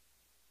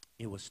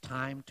 it was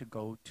time to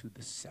go to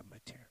the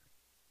cemetery.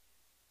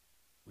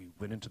 We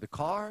went into the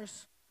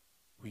cars.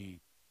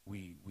 We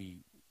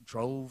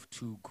drove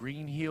to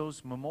Green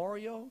Hills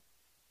Memorial,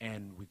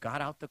 and we got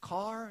out the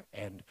car,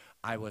 and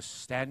I was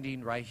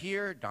standing right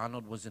here.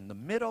 Donald was in the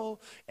middle,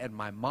 and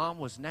my mom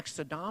was next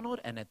to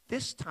Donald. And at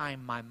this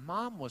time, my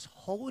mom was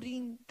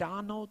holding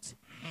Donald's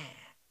hand.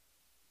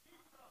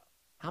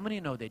 How many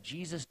know that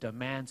Jesus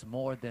demands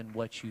more than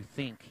what you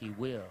think he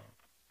will?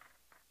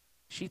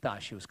 She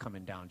thought she was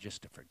coming down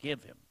just to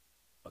forgive him,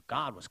 but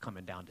God was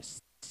coming down to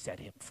set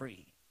him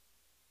free.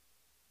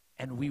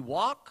 And we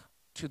walk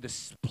to the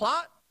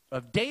plot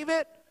of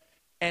David,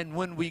 and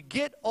when we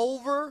get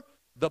over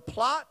the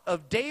plot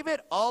of David,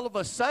 all of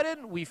a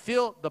sudden we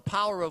feel the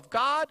power of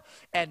God,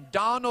 and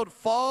Donald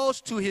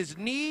falls to his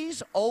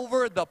knees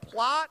over the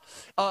plot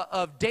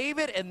of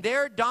David, and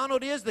there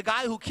Donald is, the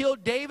guy who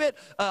killed David,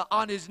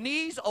 on his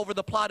knees over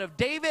the plot of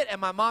David.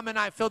 And my mom and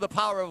I feel the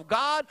power of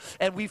God,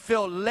 and we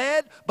feel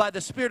led by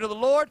the Spirit of the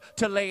Lord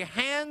to lay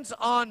hands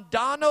on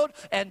Donald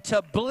and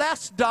to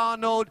bless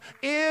Donald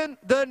in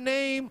the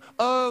name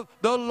of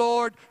the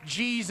Lord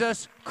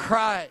Jesus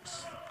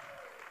Christ.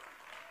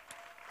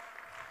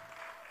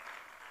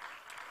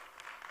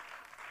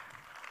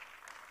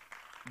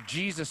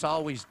 Jesus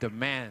always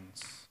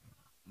demands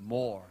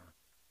more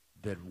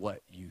than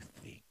what you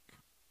think.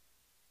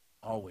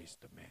 Always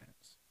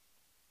demands.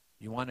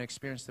 You want to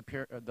experience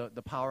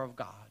the power of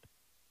God?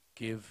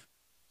 Give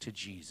to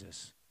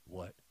Jesus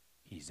what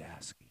he's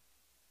asking.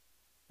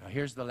 Now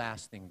here's the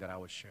last thing that I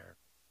would share.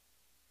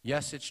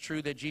 Yes, it's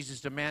true that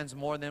Jesus demands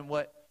more than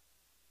what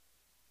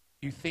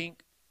you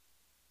think,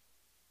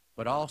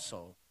 but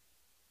also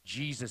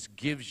Jesus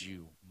gives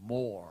you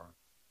more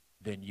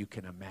than you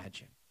can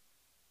imagine.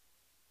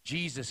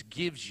 Jesus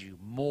gives you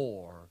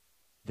more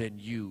than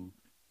you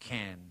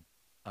can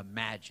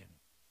imagine.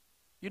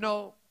 You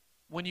know,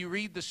 when you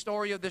read the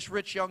story of this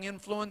rich young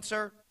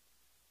influencer,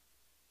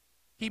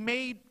 he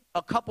made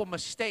a couple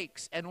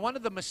mistakes. And one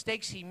of the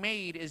mistakes he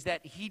made is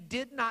that he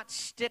did not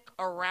stick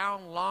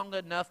around long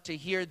enough to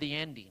hear the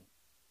ending.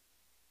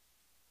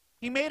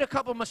 He made a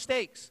couple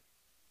mistakes.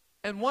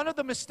 And one of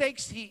the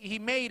mistakes he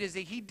made is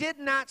that he did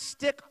not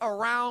stick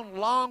around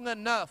long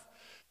enough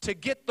to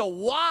get the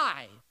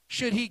why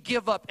should he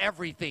give up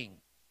everything.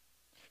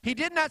 He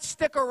did not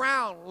stick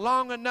around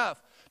long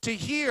enough to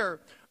hear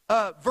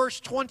verse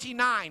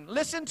 29.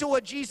 Listen to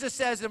what Jesus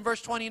says in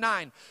verse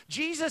 29.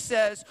 Jesus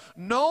says,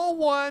 no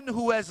one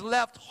who has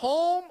left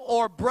home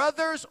or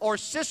brothers or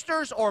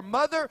sisters or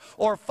mother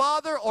or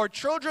father or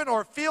children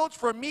or fields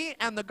for me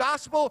and the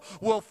gospel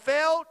will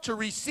fail to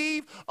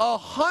receive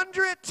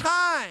 100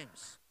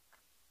 times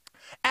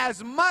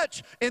as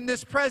much in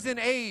this present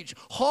age.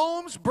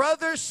 Homes,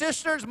 brothers,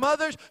 sisters,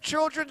 mothers,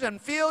 children, and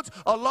fields,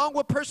 along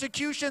with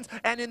persecutions,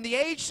 and in the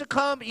age to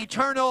come,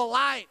 eternal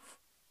life.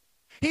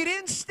 He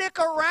didn't stick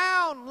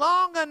around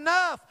long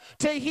enough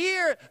to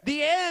hear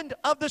the end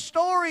of the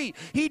story.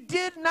 He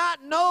did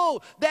not know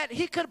that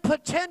he could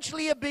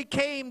potentially have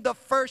became the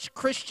first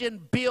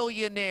Christian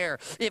billionaire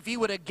if he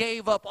would have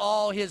gave up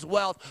all his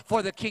wealth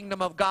for the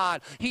kingdom of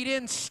God. He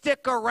didn't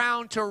stick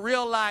around to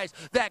realize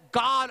that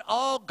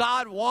all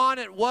God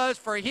wanted was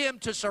for him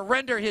to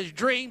surrender his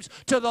dreams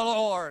to the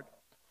Lord.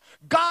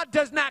 God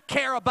does not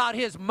care about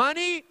his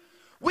money.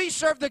 We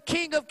serve the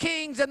King of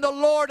Kings and the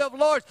Lord of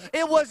Lords.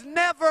 It was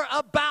never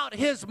about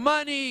his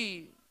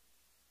money.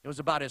 It was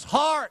about his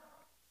heart.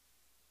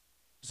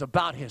 It was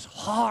about his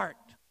heart.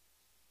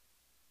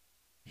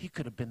 He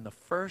could have been the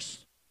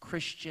first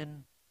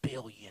Christian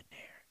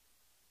billionaire,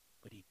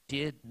 but he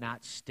did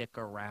not stick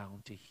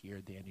around to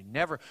hear the end. He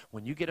never,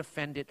 when you get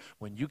offended,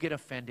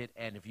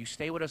 and if you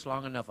stay with us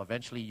long enough,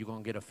 eventually you're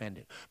going to get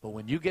offended. But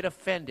when you get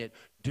offended,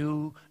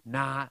 do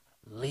not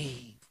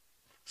leave.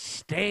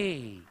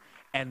 Stay.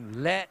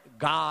 And let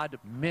God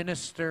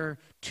minister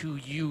to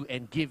you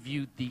and give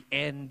you the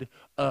end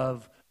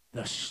of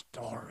the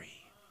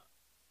story.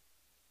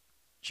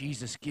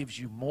 Jesus gives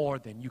you more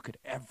than you could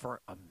ever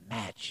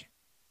imagine.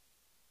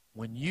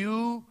 When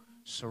you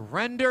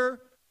surrender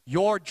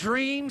your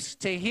dreams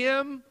to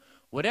him,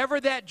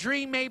 whatever that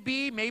dream may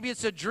be, maybe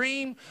it's a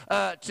dream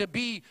to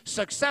be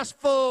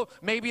successful.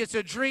 Maybe it's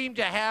a dream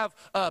to have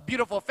a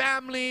beautiful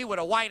family with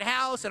a white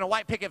house and a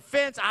white picket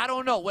fence. I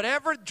don't know.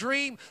 Whatever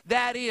dream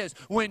that is,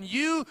 when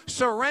you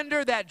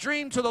surrender that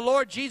dream to the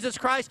Lord Jesus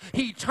Christ,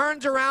 he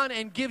turns around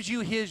and gives you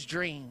his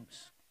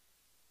dreams.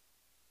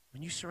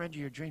 When you surrender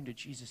your dream to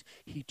Jesus,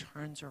 he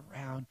turns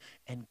around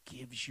and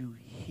gives you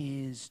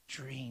his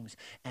dreams.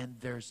 And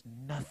there's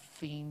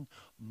nothing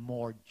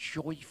more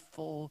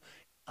joyful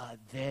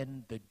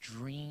than the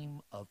dream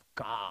of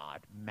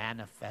God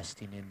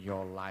manifesting in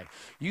your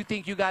life. You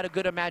think you got a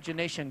good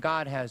imagination?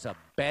 God has a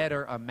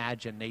better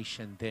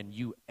imagination than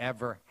you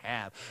ever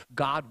have.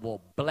 God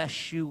will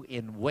bless you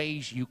in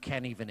ways you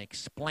can't even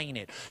explain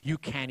it. You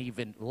can't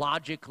even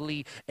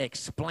logically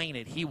explain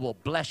it. He will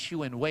bless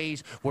you in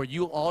ways where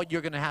all you're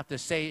going to have to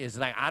say is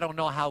like, I don't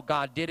know how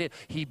God did it.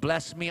 He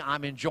blessed me.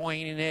 I'm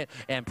enjoying it,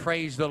 and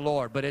praise the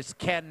Lord. But it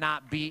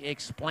cannot be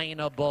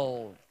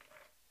explainable.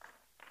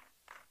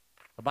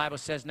 The Bible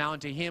says, now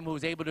unto him who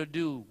is able to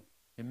do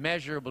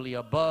immeasurably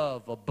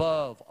above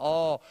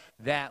all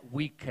that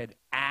we could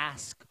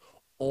ask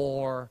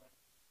or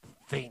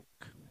think.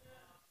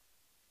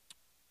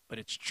 But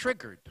it's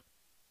triggered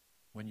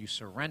when you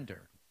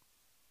surrender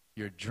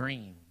your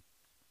dream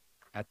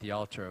at the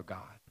altar of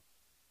God.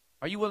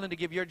 Are you willing to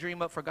give your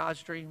dream up for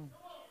God's dream?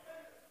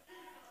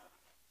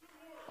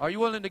 Are you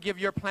willing to give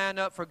your plan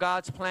up for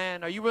God's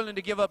plan? Are you willing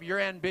to give up your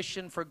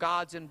ambition for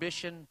God's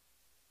ambition?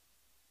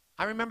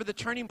 I remember the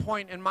turning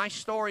point in my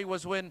story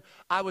was when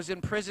I was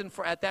in prison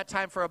at that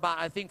time for about,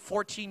 I think,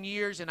 14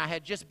 years, and I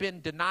had just been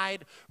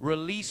denied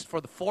release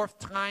for the 4th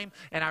time.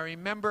 And I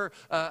remember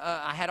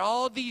I had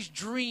all these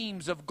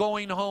dreams of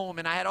going home,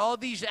 and I had all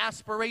these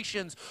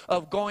aspirations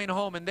of going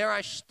home. And there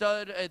I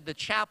stood at the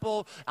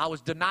chapel. I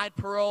was denied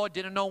parole.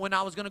 Didn't know when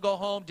I was going to go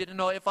home. Didn't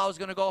know if I was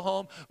going to go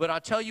home. But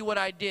I'll tell you what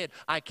I did.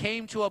 I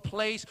came to a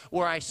place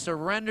where I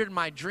surrendered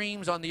my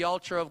dreams on the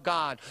altar of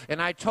God.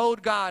 And I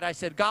told God, I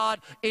said, God,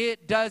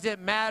 it doesn't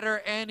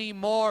matter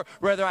anymore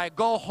whether I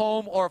go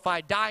home or if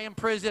I die in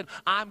prison.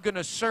 I'm going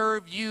to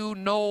serve you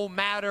no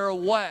matter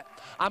what.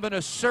 I'm going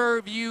to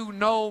serve you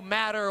no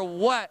matter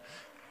what.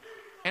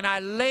 And I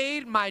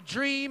laid my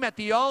dream at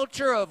the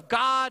altar of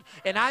God,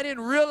 and I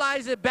didn't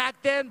realize it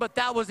back then, but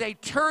that was a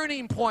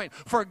turning point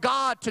for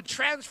God to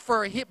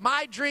transfer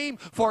my dream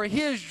for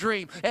his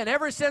dream. And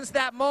ever since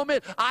that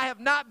moment, I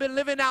have not been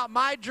living out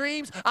my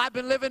dreams. I've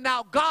been living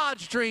out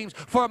God's dreams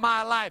for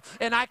my life.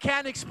 And I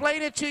can't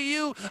explain it to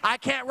you. I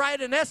can't write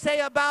an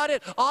essay about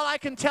it. All I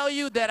can tell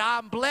you that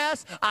I'm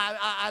blessed,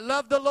 I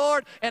love the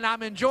Lord, and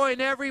I'm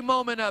enjoying every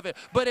moment of it.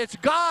 But it's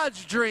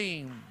God's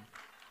dream.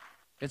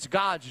 It's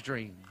God's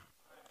dream.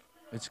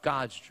 It's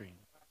God's dream.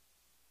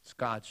 It's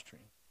God's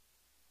dream.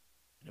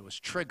 And it was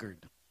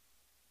triggered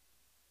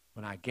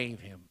when I gave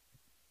him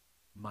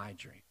my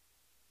dream.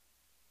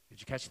 Did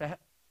you catch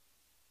that?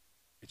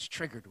 It's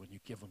triggered when you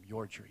give him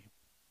your dream.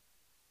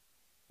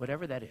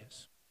 Whatever that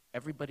is.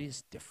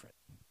 Everybody's different.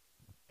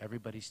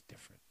 Everybody's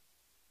different.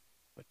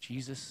 But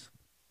Jesus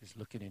is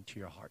looking into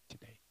your heart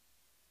today.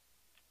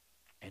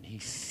 And he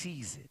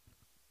sees it.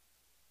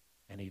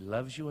 And he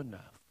loves you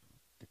enough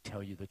to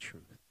tell you the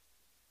truth.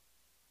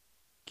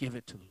 Give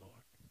it to the Lord.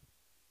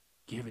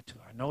 Give it to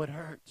the Lord. I know it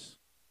hurts,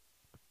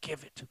 but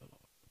give it to the Lord.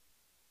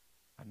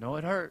 I know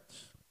it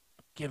hurts,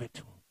 but give it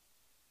to him.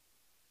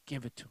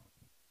 Give it to him.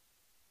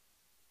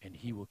 And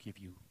he will give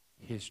you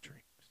his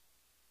dreams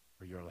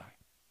for your life.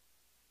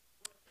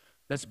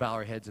 Let's bow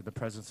our heads in the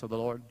presence of the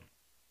Lord.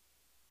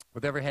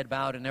 With every head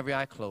bowed and every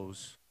eye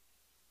closed,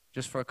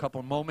 just for a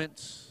couple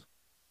moments,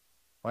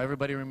 while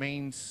everybody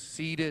remains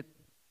seated,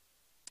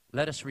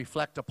 let us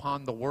reflect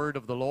upon the word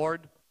of the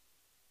Lord.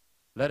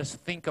 Let us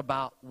think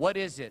about what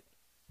is it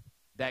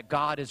that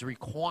God is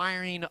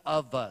requiring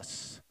of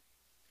us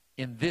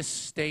in this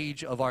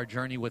stage of our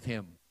journey with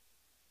him.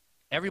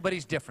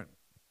 Everybody's different.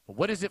 But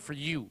what is it for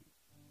you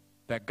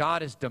that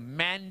God is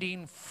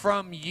demanding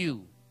from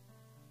you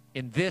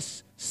in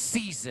this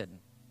season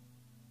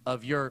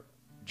of your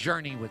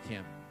journey with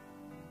him?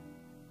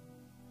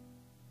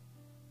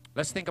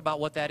 Let's think about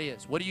what that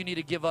is. What do you need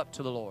to give up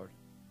to the Lord?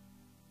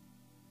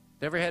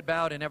 With every head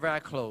bowed and every eye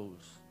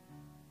closed.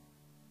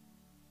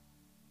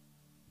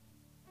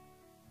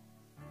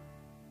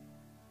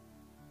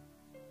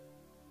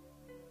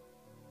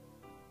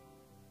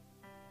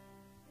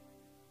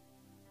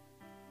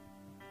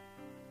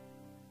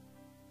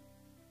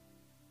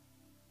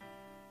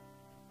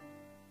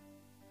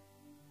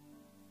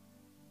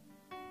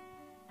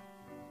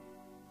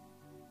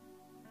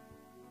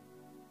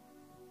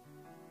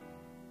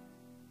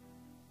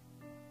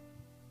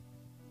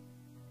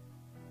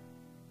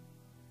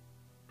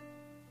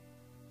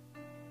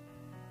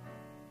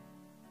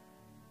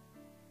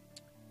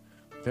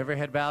 With every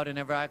head bowed and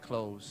every eye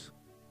closed,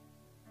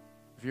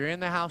 if you're in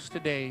the house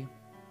today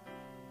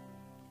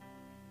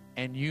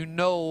and you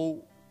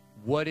know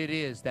what it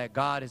is that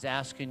God is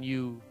asking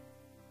you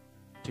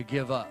to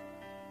give up,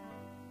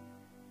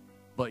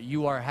 but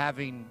you are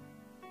having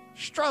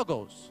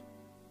struggles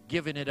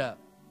giving it up,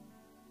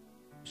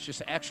 it's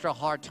just an extra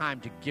hard time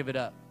to give it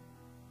up,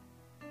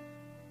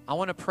 I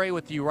want to pray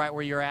with you right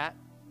where you're at.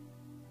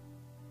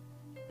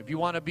 If you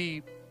want to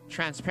be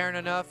transparent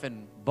enough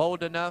and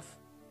bold enough,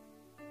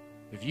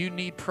 if you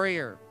need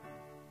prayer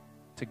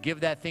to give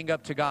that thing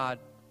up to God,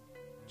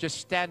 just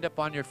stand up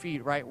on your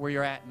feet right where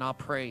you're at and I'll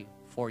pray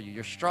for you.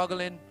 You're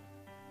struggling,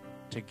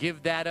 to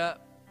give that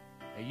up,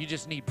 and you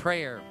just need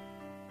prayer,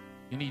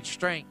 you need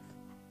strength,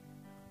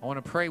 I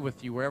want to pray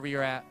with you wherever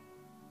you're at.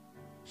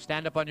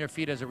 Stand up on your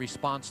feet as a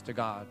response to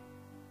God.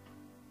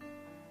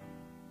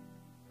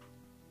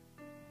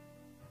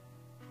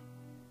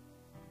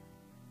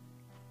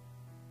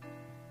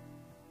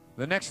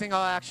 The next thing I'll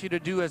ask you to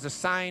do as a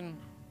sign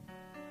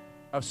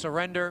of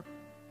surrender,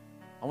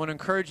 I want to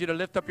encourage you to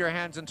lift up your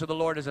hands unto the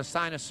Lord as a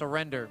sign of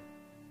surrender.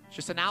 It's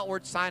just an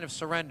outward sign of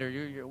surrender.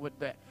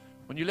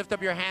 When you lift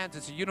up your hands,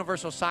 it's a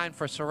universal sign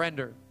for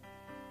surrender.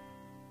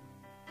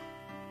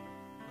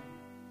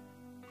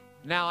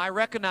 Now, I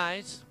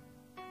recognize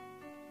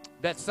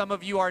that some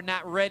of you are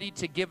not ready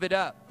to give it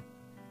up,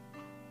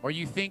 or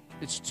you think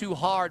it's too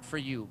hard for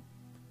you.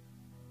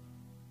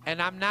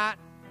 And I'm not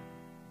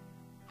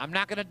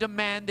going to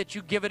demand that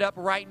you give it up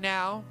right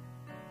now,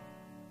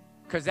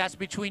 because that's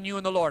between you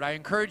and the Lord. I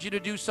encourage you to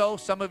do so.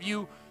 Some of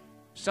you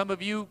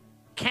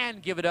can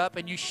give it up,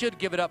 and you should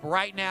give it up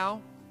right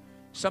now.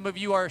 Some of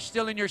you are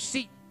still in your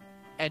seat,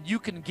 and you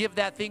can give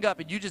that thing up,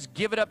 and you just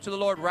give it up to the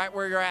Lord right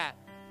where you're at.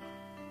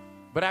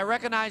 But I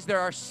recognize there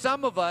are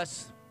some of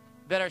us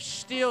that are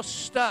still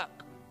stuck,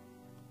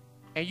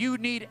 and you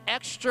need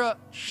extra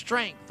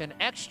strength and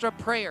extra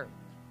prayer.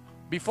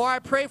 Before I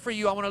pray for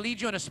you, I want to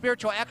lead you in a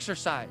spiritual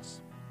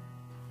exercise.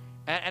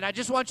 And I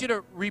just want you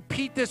to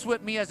repeat this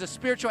with me as a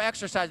spiritual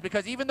exercise,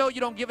 because even though you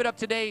don't give it up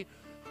today,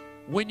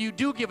 when you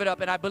do give it up,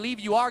 and I believe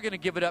you are going to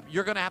give it up,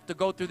 you're going to have to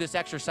go through this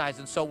exercise.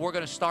 And so we're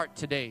going to start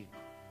today.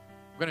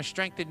 We're going to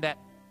strengthen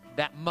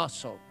that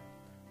muscle.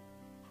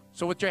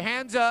 So with your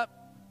hands up,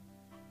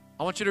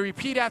 I want you to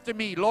repeat after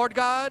me. Lord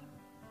God,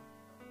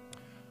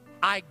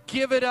 I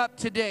give it up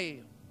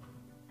today.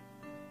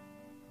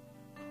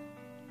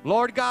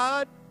 Lord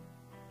God,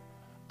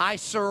 I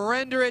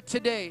surrender it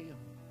today.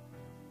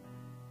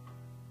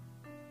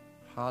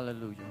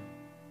 Hallelujah.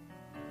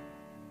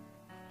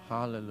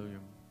 Hallelujah.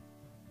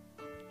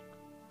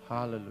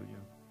 Hallelujah.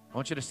 I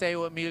want you to say it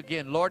with me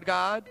again. Lord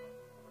God,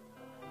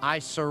 I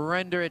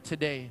surrender it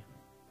today.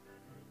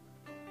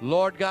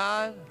 Lord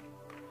God,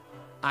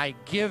 I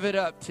give it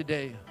up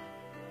today.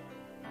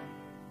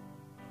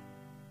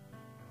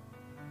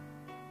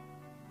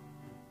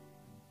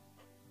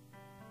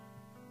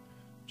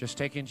 Just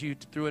taking you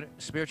through a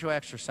spiritual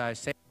exercise.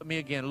 Say it with me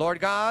again. Lord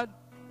God,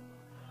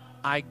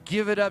 I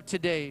give it up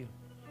today.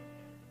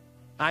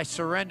 I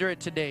surrender it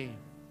today.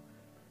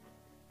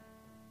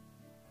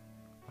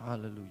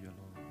 Hallelujah,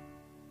 Lord.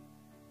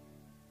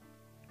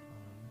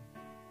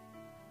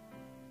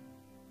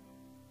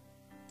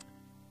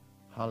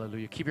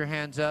 Hallelujah. Keep your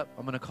hands up.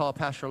 I'm going to call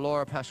Pastor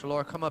Laura. Pastor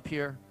Laura, come up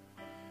here.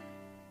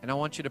 And I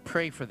want you to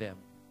pray for them.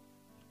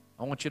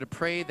 I want you to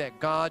pray that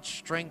God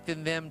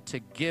strengthen them to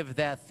give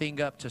that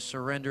thing up, to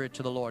surrender it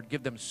to the Lord.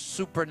 Give them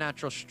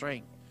supernatural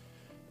strength.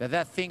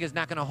 That thing is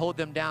not going to hold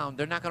them down.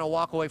 They're not going to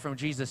walk away from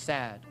Jesus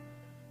sad.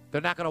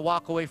 They're not going to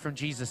walk away from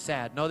Jesus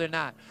sad. No, they're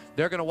not.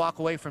 They're going to walk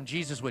away from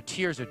Jesus with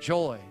tears of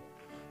joy.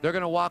 They're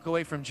going to walk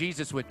away from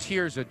Jesus with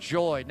tears of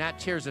joy, not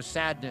tears of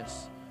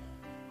sadness.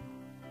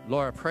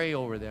 Laura, pray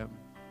over them.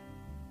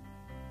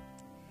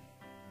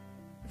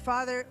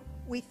 Father,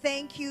 we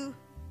thank you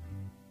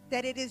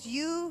that it is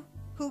you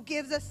who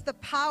gives us the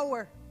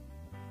power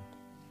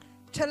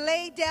to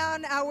lay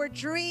down our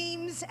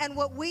dreams and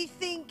what we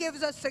think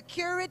gives us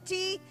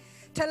security,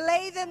 to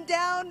lay them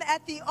down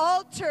at the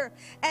altar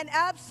and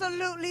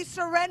absolutely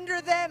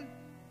surrender them.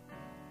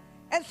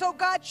 And so,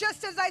 God,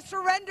 just as I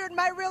surrendered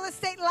my real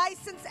estate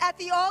license at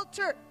the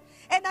altar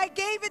and I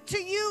gave it to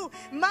you,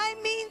 my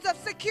means of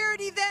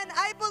security then,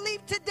 I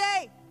believe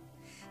today,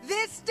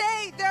 this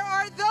day, there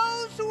are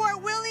those who are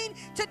willing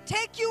to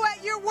take you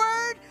at your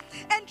word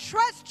and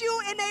trust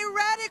you in a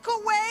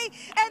radical way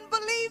and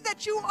believe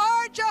that you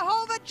are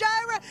Jehovah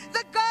Jireh,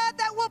 the God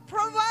that will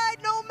provide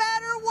no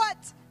matter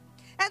what.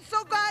 And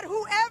so, God,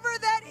 whoever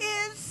that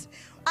is,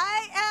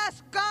 I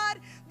ask, God,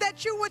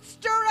 that you would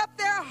stir up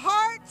their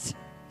hearts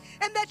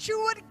and that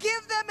you would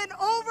give them an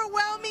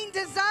overwhelming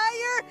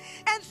desire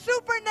and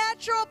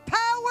supernatural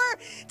power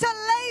to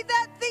lay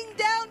that thing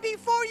down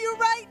before you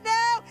right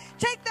now,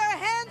 take their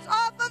hands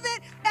off of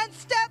it and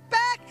step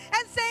back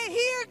and say,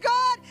 here,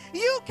 God,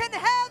 you can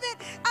have it.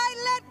 I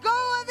let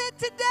go of it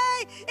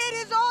today. It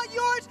is all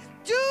yours.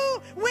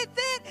 Do with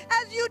it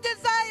as you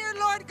desire,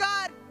 Lord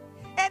God.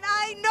 And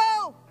I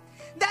know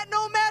that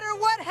no matter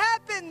what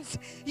happens,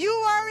 you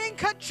are in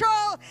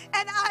control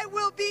and I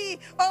will be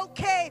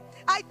okay.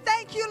 I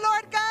thank you,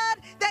 Lord God,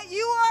 that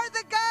you are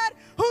the God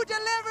who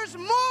delivers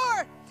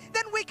more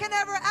than we can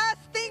ever ask,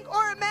 think,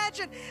 or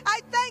imagine. I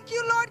thank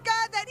you, Lord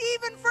God, that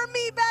even for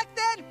me back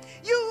then,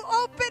 you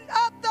opened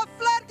up the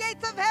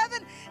floodgates of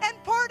heaven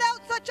and poured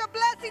out such a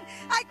blessing.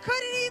 I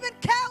couldn't even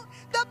count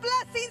the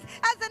blessings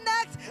as an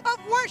act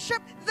of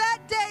worship that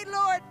day,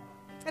 Lord.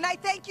 And I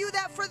thank you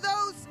that for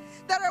those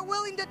that are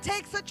willing to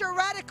take such a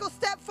radical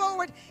step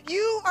forward,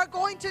 you are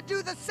going to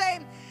do the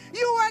same.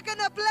 You are going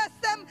to bless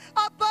them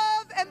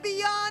above and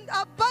beyond,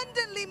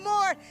 abundantly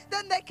more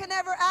than they can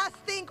ever ask,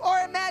 think, or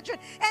imagine.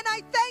 And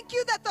I thank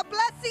you that the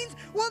blessings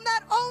will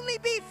not only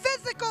be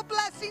physical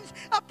blessings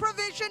upon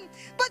provision,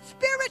 but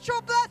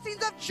spiritual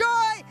blessings of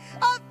joy,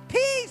 of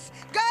peace,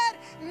 God,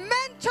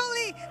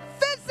 mentally,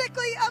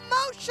 physically,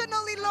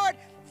 emotionally, Lord.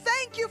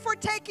 Thank you for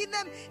taking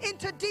them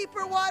into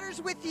deeper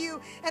waters with you.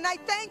 And I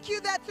thank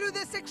you that through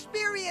this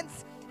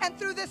experience and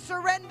through this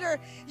surrender,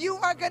 you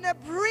are going to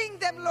bring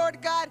them,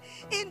 Lord God,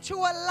 into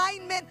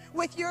alignment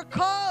with your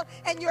call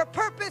and your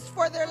purpose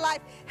for their life.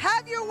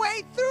 Have your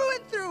way through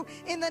and through.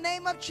 In the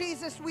name of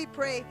Jesus, we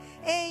pray.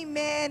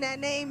 Amen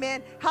and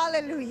amen.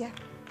 Hallelujah.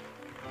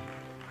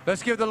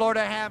 Let's give the Lord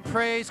a hand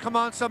praise. Come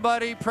on,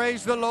 somebody.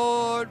 Praise the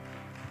Lord.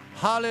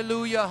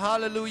 Hallelujah.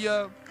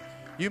 Hallelujah.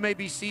 You may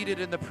be seated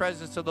in the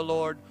presence of the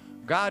Lord.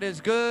 God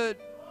is good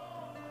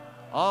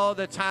all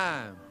the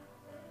time.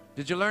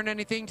 Did you learn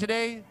anything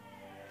today?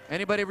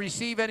 Anybody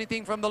receive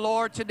anything from the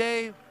Lord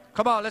today?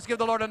 Come on, let's give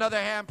the Lord another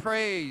hand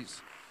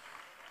praise.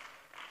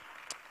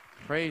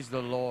 Praise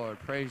the Lord.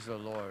 Praise the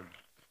Lord.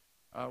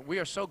 We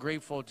are so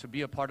grateful to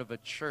be a part of a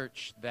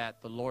church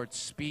that the Lord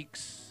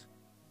speaks,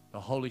 the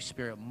Holy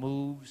Spirit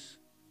moves,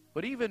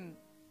 but even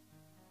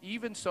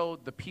so,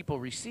 the people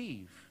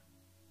receive.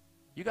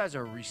 You guys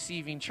are a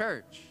receiving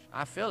church.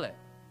 I feel it.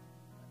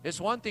 It's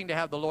one thing to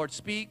have the Lord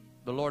speak,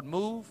 the Lord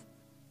move.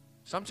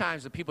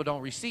 Sometimes the people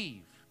don't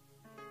receive.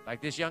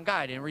 Like this young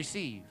guy didn't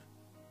receive.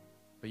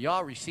 But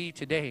y'all receive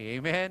today.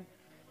 Amen.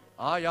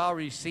 All y'all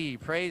receive.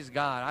 Praise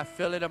God. I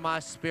feel it in my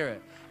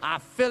spirit. I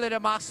feel it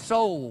in my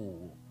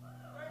soul.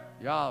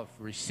 Y'all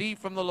receive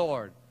from the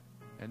Lord.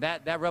 And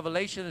that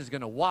revelation is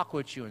going to walk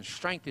with you and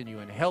strengthen you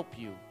and help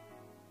you.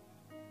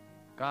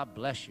 God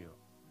bless you.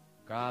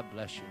 God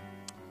bless you.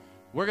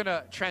 We're going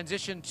to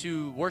transition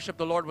to worship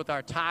the Lord with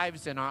our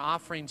tithes and our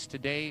offerings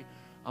today.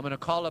 I'm going to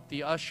call up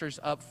the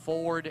ushers up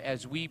forward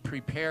as we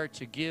prepare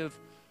to give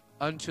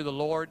unto the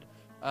Lord.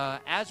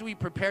 As we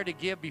prepare to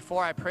give,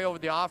 before I pray over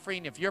the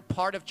offering, if you're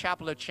part of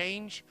Chapel of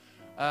Change,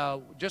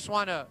 just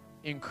want to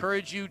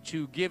encourage you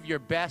to give your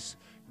best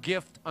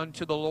gift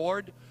unto the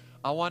Lord.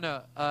 I want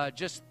to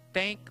just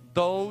thank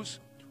those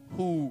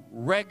who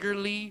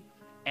regularly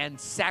and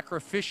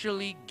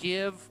sacrificially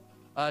give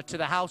to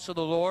the house of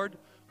the Lord.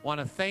 Want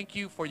to thank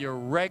you for your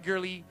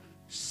regularly,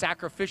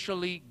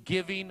 sacrificially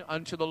giving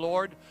unto the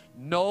Lord.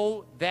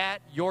 Know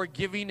that your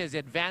giving is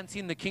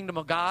advancing the kingdom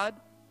of God.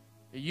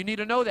 You need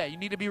to know that. You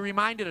need to be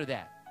reminded of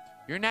that.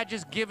 You're not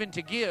just giving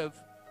to give.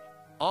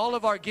 All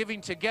of our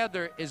giving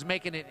together is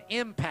making an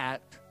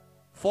impact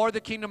for the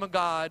kingdom of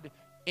God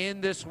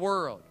in this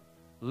world.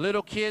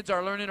 Little kids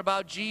are learning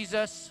about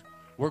Jesus.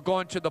 We're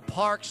going to the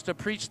parks to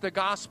preach the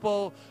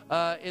gospel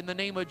in the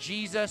name of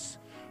Jesus.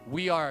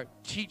 We are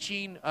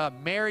teaching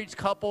married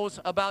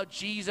couples about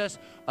Jesus.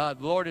 The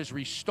Lord is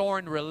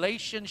restoring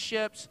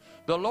relationships.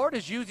 The Lord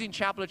is using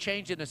Chapel of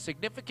Change in a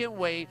significant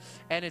way,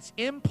 and it's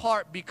in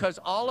part because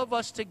all of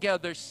us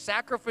together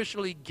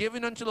sacrificially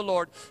giving unto the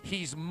Lord,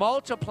 He's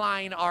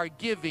multiplying our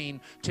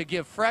giving to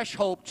give fresh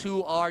hope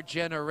to our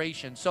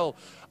generation. So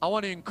I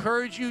want to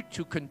encourage you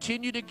to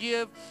continue to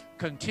give,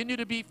 continue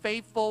to be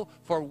faithful,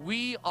 for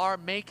we are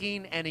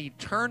making an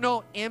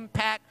eternal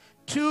impact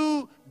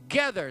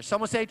together.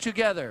 Someone say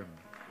together.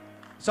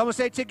 Someone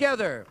say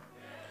together.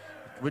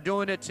 We're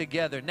doing it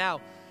together.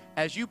 Now,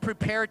 as you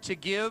prepare to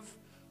give,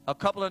 a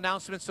couple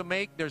announcements to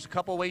make. There's a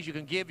couple ways you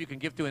can give. You can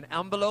give through an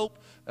envelope.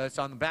 It's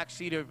on the back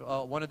seat of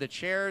one of the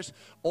chairs.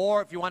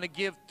 Or if you want to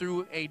give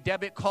through a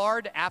debit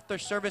card after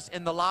service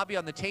in the lobby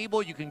on the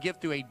table, you can give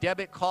through a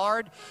debit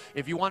card.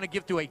 If you want to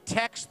give through a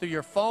text through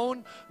your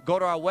phone, go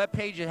to our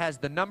webpage. It has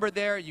the number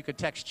there. You can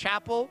text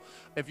Chapel.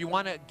 If you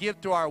want to give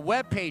through our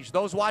webpage,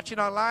 those watching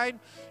online,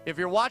 if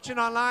you're watching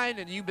online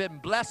and you've been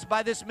blessed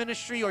by this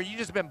ministry or you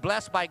just been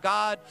blessed by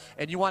God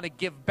and you want to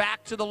give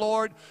back to the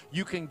Lord,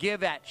 you can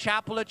give at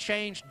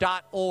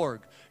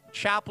chapelofchange.org.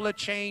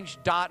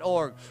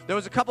 chapelofchange.org. There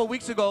was a couple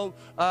weeks ago,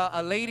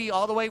 a lady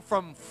all the way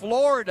from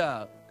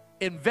Florida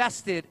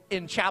invested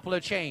in Chapel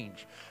of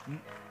Change.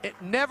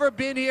 Never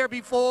been here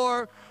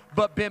before,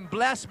 but been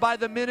blessed by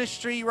the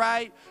ministry,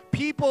 right?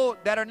 People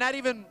that are not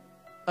even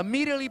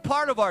immediately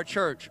part of our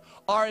church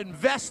are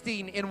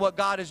investing in what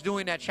God is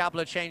doing at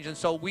Chapel of Change, and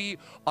so we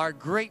are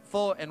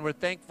grateful and we're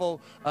thankful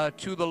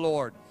to the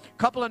Lord.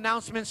 Couple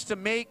announcements to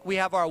make. We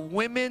have our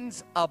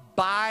Women's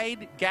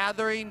Abide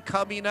gathering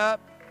coming up.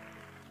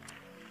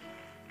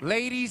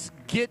 Ladies,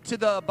 get to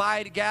the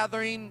Abide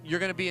gathering. You're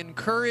going to be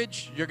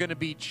encouraged. You're going to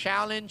be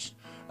challenged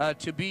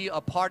to be a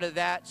part of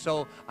that.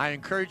 So I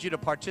encourage you to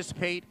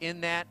participate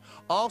in that.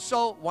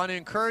 Also, want to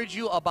encourage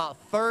you about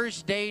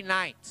Thursday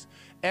nights.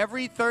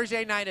 Every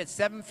Thursday night at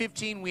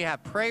 7:15, we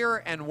have prayer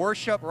and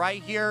worship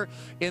right here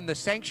in the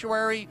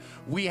sanctuary.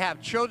 We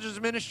have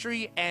children's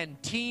ministry and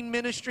teen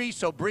ministry,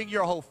 so bring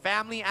your whole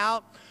family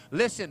out.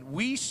 Listen,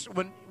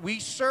 when we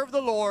serve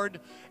the Lord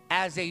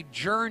as a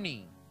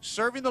journey.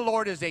 Serving the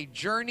Lord is a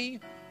journey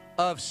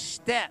of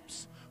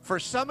steps. For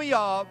some of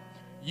y'all,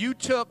 you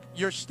took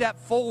your step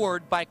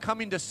forward by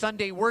coming to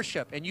Sunday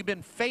worship, and you've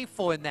been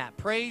faithful in that.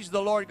 Praise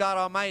the Lord God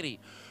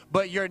Almighty.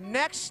 But your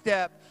next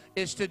step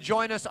is to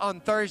join us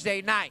on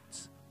Thursday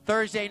nights.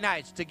 Thursday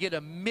nights to get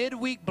a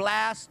midweek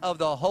blast of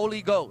the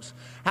Holy Ghost.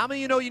 How many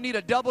of you know you need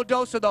a double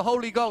dose of the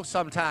Holy Ghost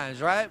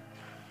sometimes, right?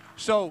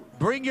 So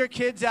bring your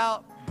kids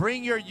out,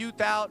 bring your youth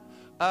out,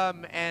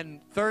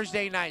 and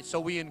Thursday night. So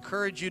we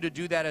encourage you to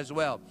do that as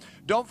well.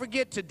 Don't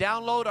forget to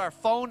download our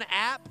phone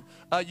app.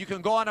 You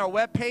can go on our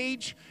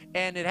webpage,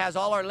 and it has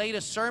all our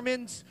latest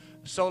sermons.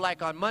 So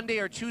like on Monday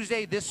or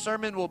Tuesday, this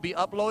sermon will be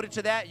uploaded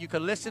to that. You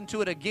can listen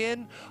to it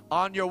again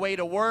on your way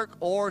to work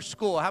or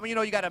school. How many of you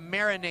know you got to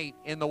marinate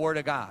in the Word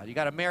of God? You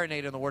got to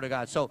marinate in the Word of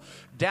God. So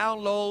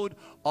download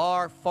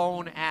our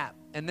phone app.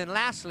 And then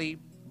lastly,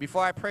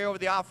 before I pray over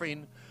the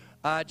offering,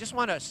 I just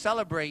want to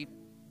celebrate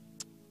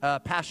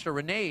Pastor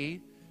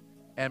Renee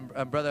and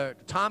Brother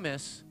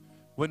Thomas.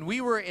 When we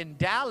were in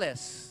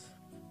Dallas,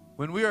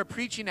 when we were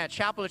preaching at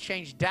Chapel of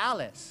Change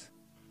Dallas,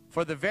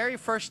 for the very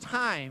first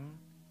time,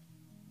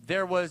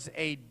 there was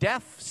a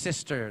deaf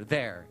sister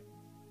there,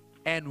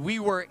 and we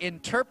were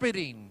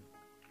interpreting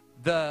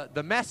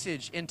the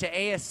message into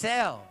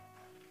ASL,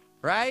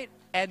 right?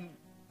 And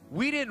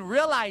we didn't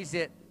realize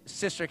it,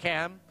 Sister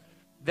Cam,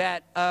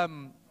 that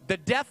the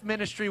deaf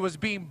ministry was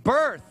being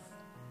birthed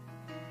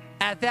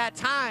at that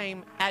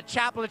time at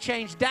Chapel of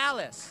Change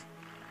Dallas.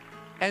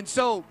 And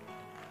so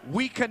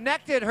we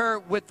connected her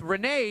with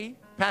Renee,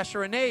 Pastor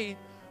Renee.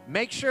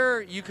 Make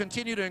sure you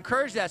continue to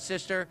encourage that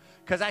sister,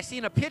 because I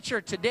seen a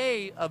picture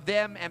today of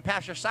them and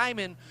Pastor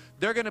Simon.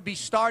 They're going to be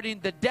starting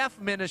the deaf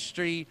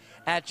ministry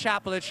at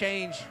Chapel of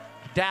Change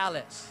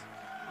Dallas.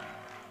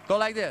 Go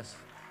like this.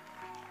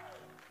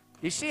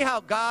 You see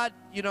how God,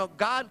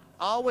 God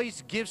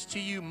always gives to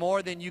you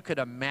more than you could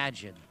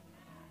imagine.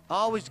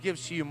 Always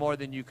gives to you more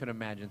than you could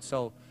imagine.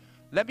 So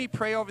let me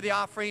pray over the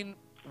offering.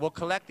 We'll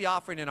collect the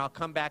offering, and I'll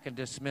come back and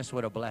dismiss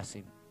with a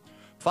blessing.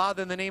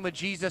 Father, in the name of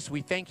Jesus,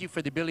 we thank you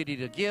for the ability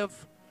to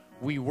give.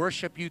 We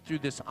worship you through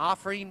this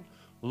offering.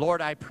 Lord,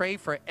 I pray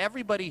for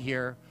everybody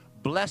here.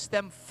 Bless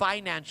them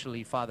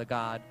financially, Father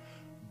God.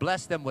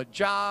 Bless them with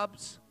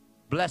jobs.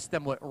 Bless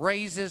them with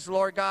raises,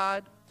 Lord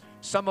God.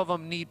 Some of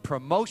them need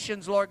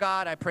promotions, Lord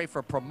God. I pray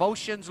for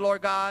promotions,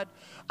 Lord God.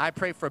 I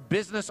pray for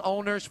business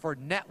owners, for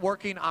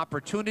networking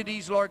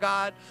opportunities, Lord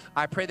God.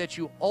 I pray that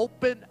you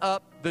open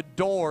up the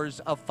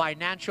doors of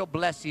financial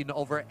blessing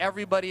over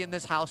everybody in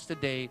this house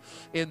today.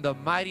 In the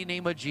mighty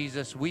name of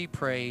Jesus, we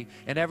pray.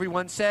 And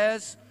everyone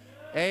says,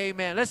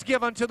 amen. Let's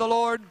give unto the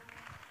Lord.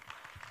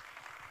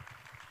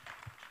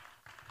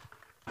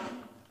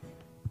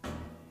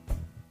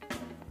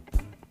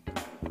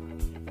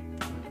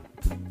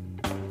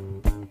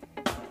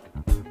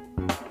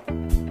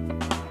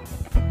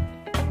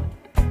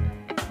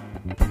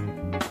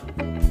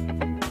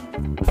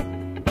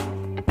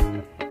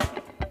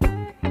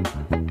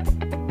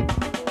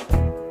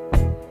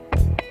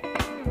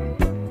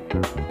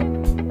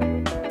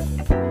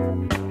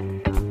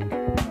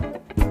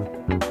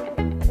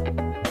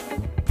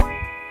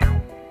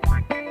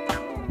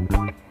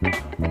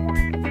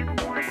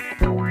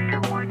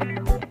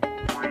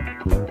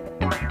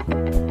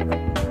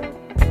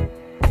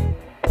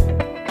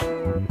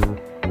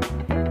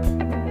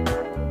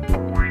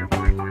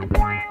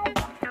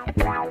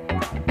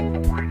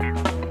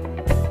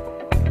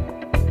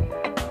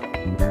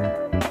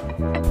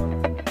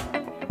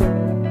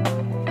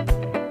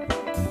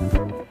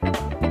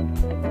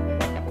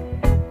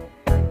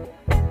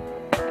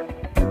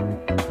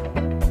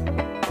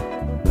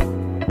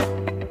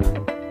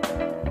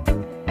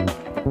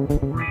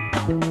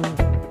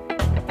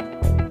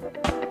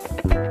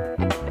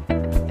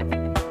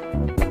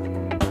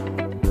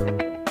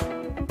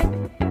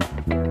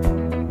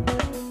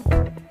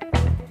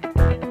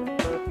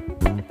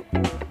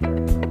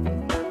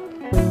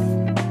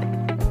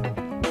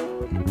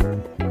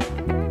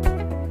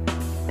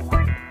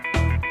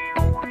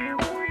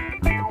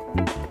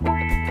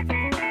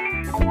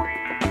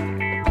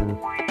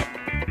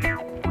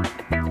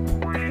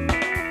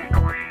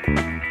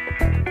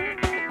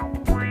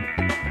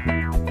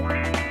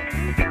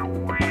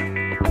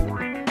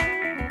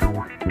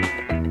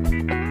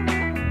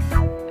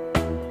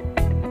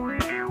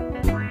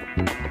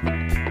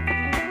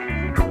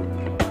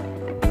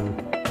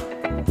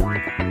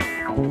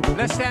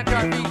 Let's stand to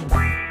our feet.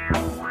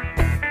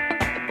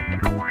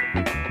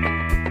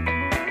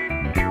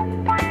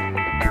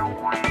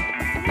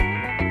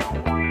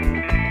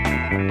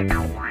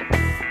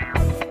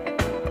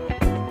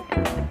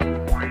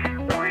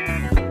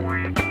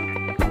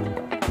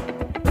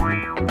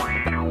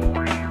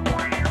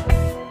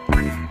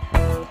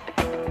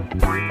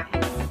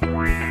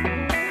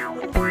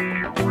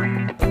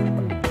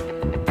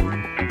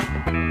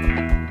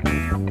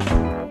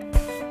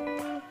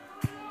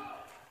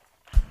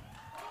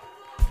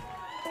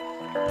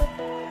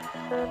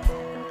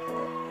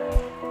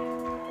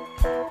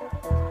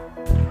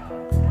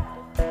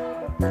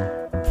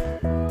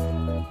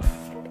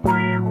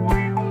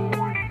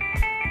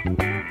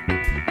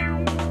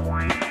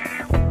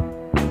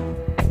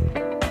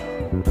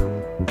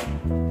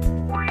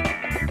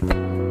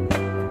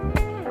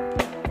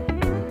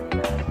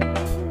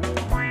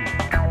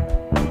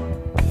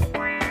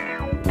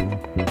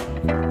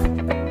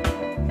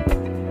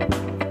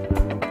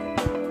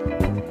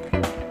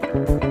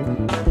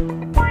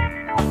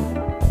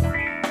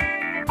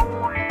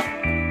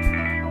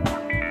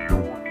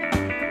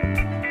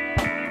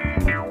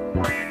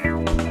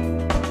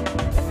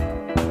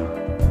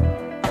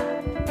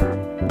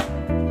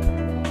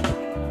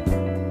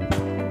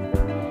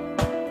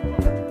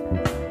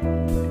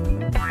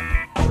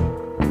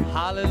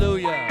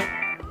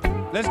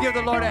 Let's give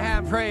the Lord a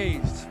hand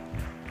praise.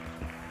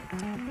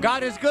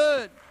 God is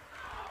good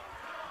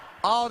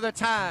all the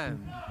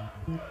time.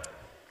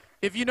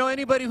 If you know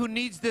anybody who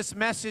needs this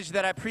message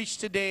that I preached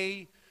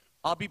today,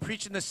 I'll be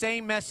preaching the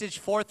same message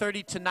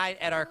 4:30 tonight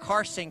at our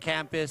Carson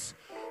campus.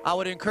 I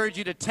would encourage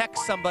you to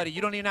text somebody.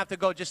 You don't even have to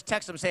go. Just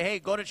text them. Say, hey,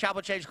 go to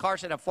Chapel Change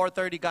Carson at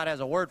 4:30. God has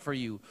a word for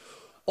you.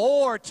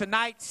 Or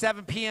tonight,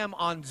 7 p.m.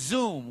 on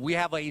Zoom. We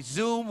have a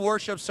Zoom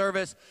worship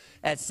service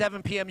at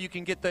 7 p.m. You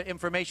can get the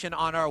information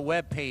on our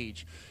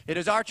webpage. It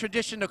is our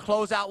tradition to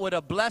close out with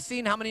a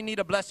blessing. How many need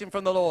a blessing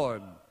from the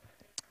Lord?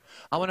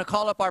 I want to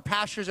call up our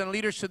pastors and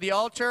leaders to the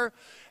altar.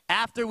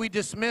 After we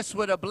dismiss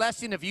with a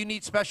blessing, if you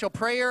need special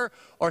prayer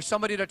or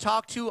somebody to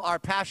talk to, our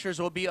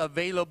pastors will be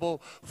available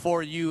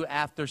for you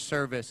after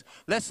service.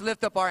 Let's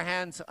lift up our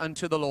hands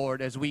unto the Lord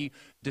as we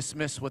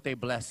dismiss with a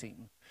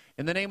blessing.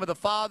 In the name of the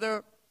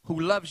Father, who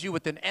loves you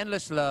with an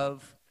endless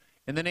love,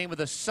 in the name of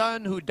the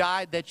Son who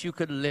died that you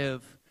could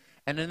live,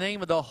 and in the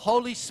name of the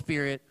Holy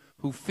Spirit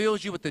who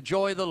fills you with the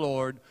joy of the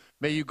Lord,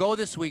 may you go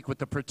this week with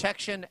the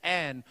protection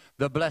and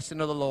the blessing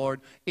of the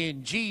Lord.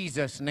 In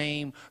Jesus'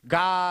 name,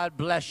 God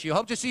bless you.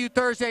 Hope to see you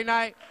Thursday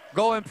night.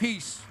 Go in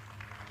peace.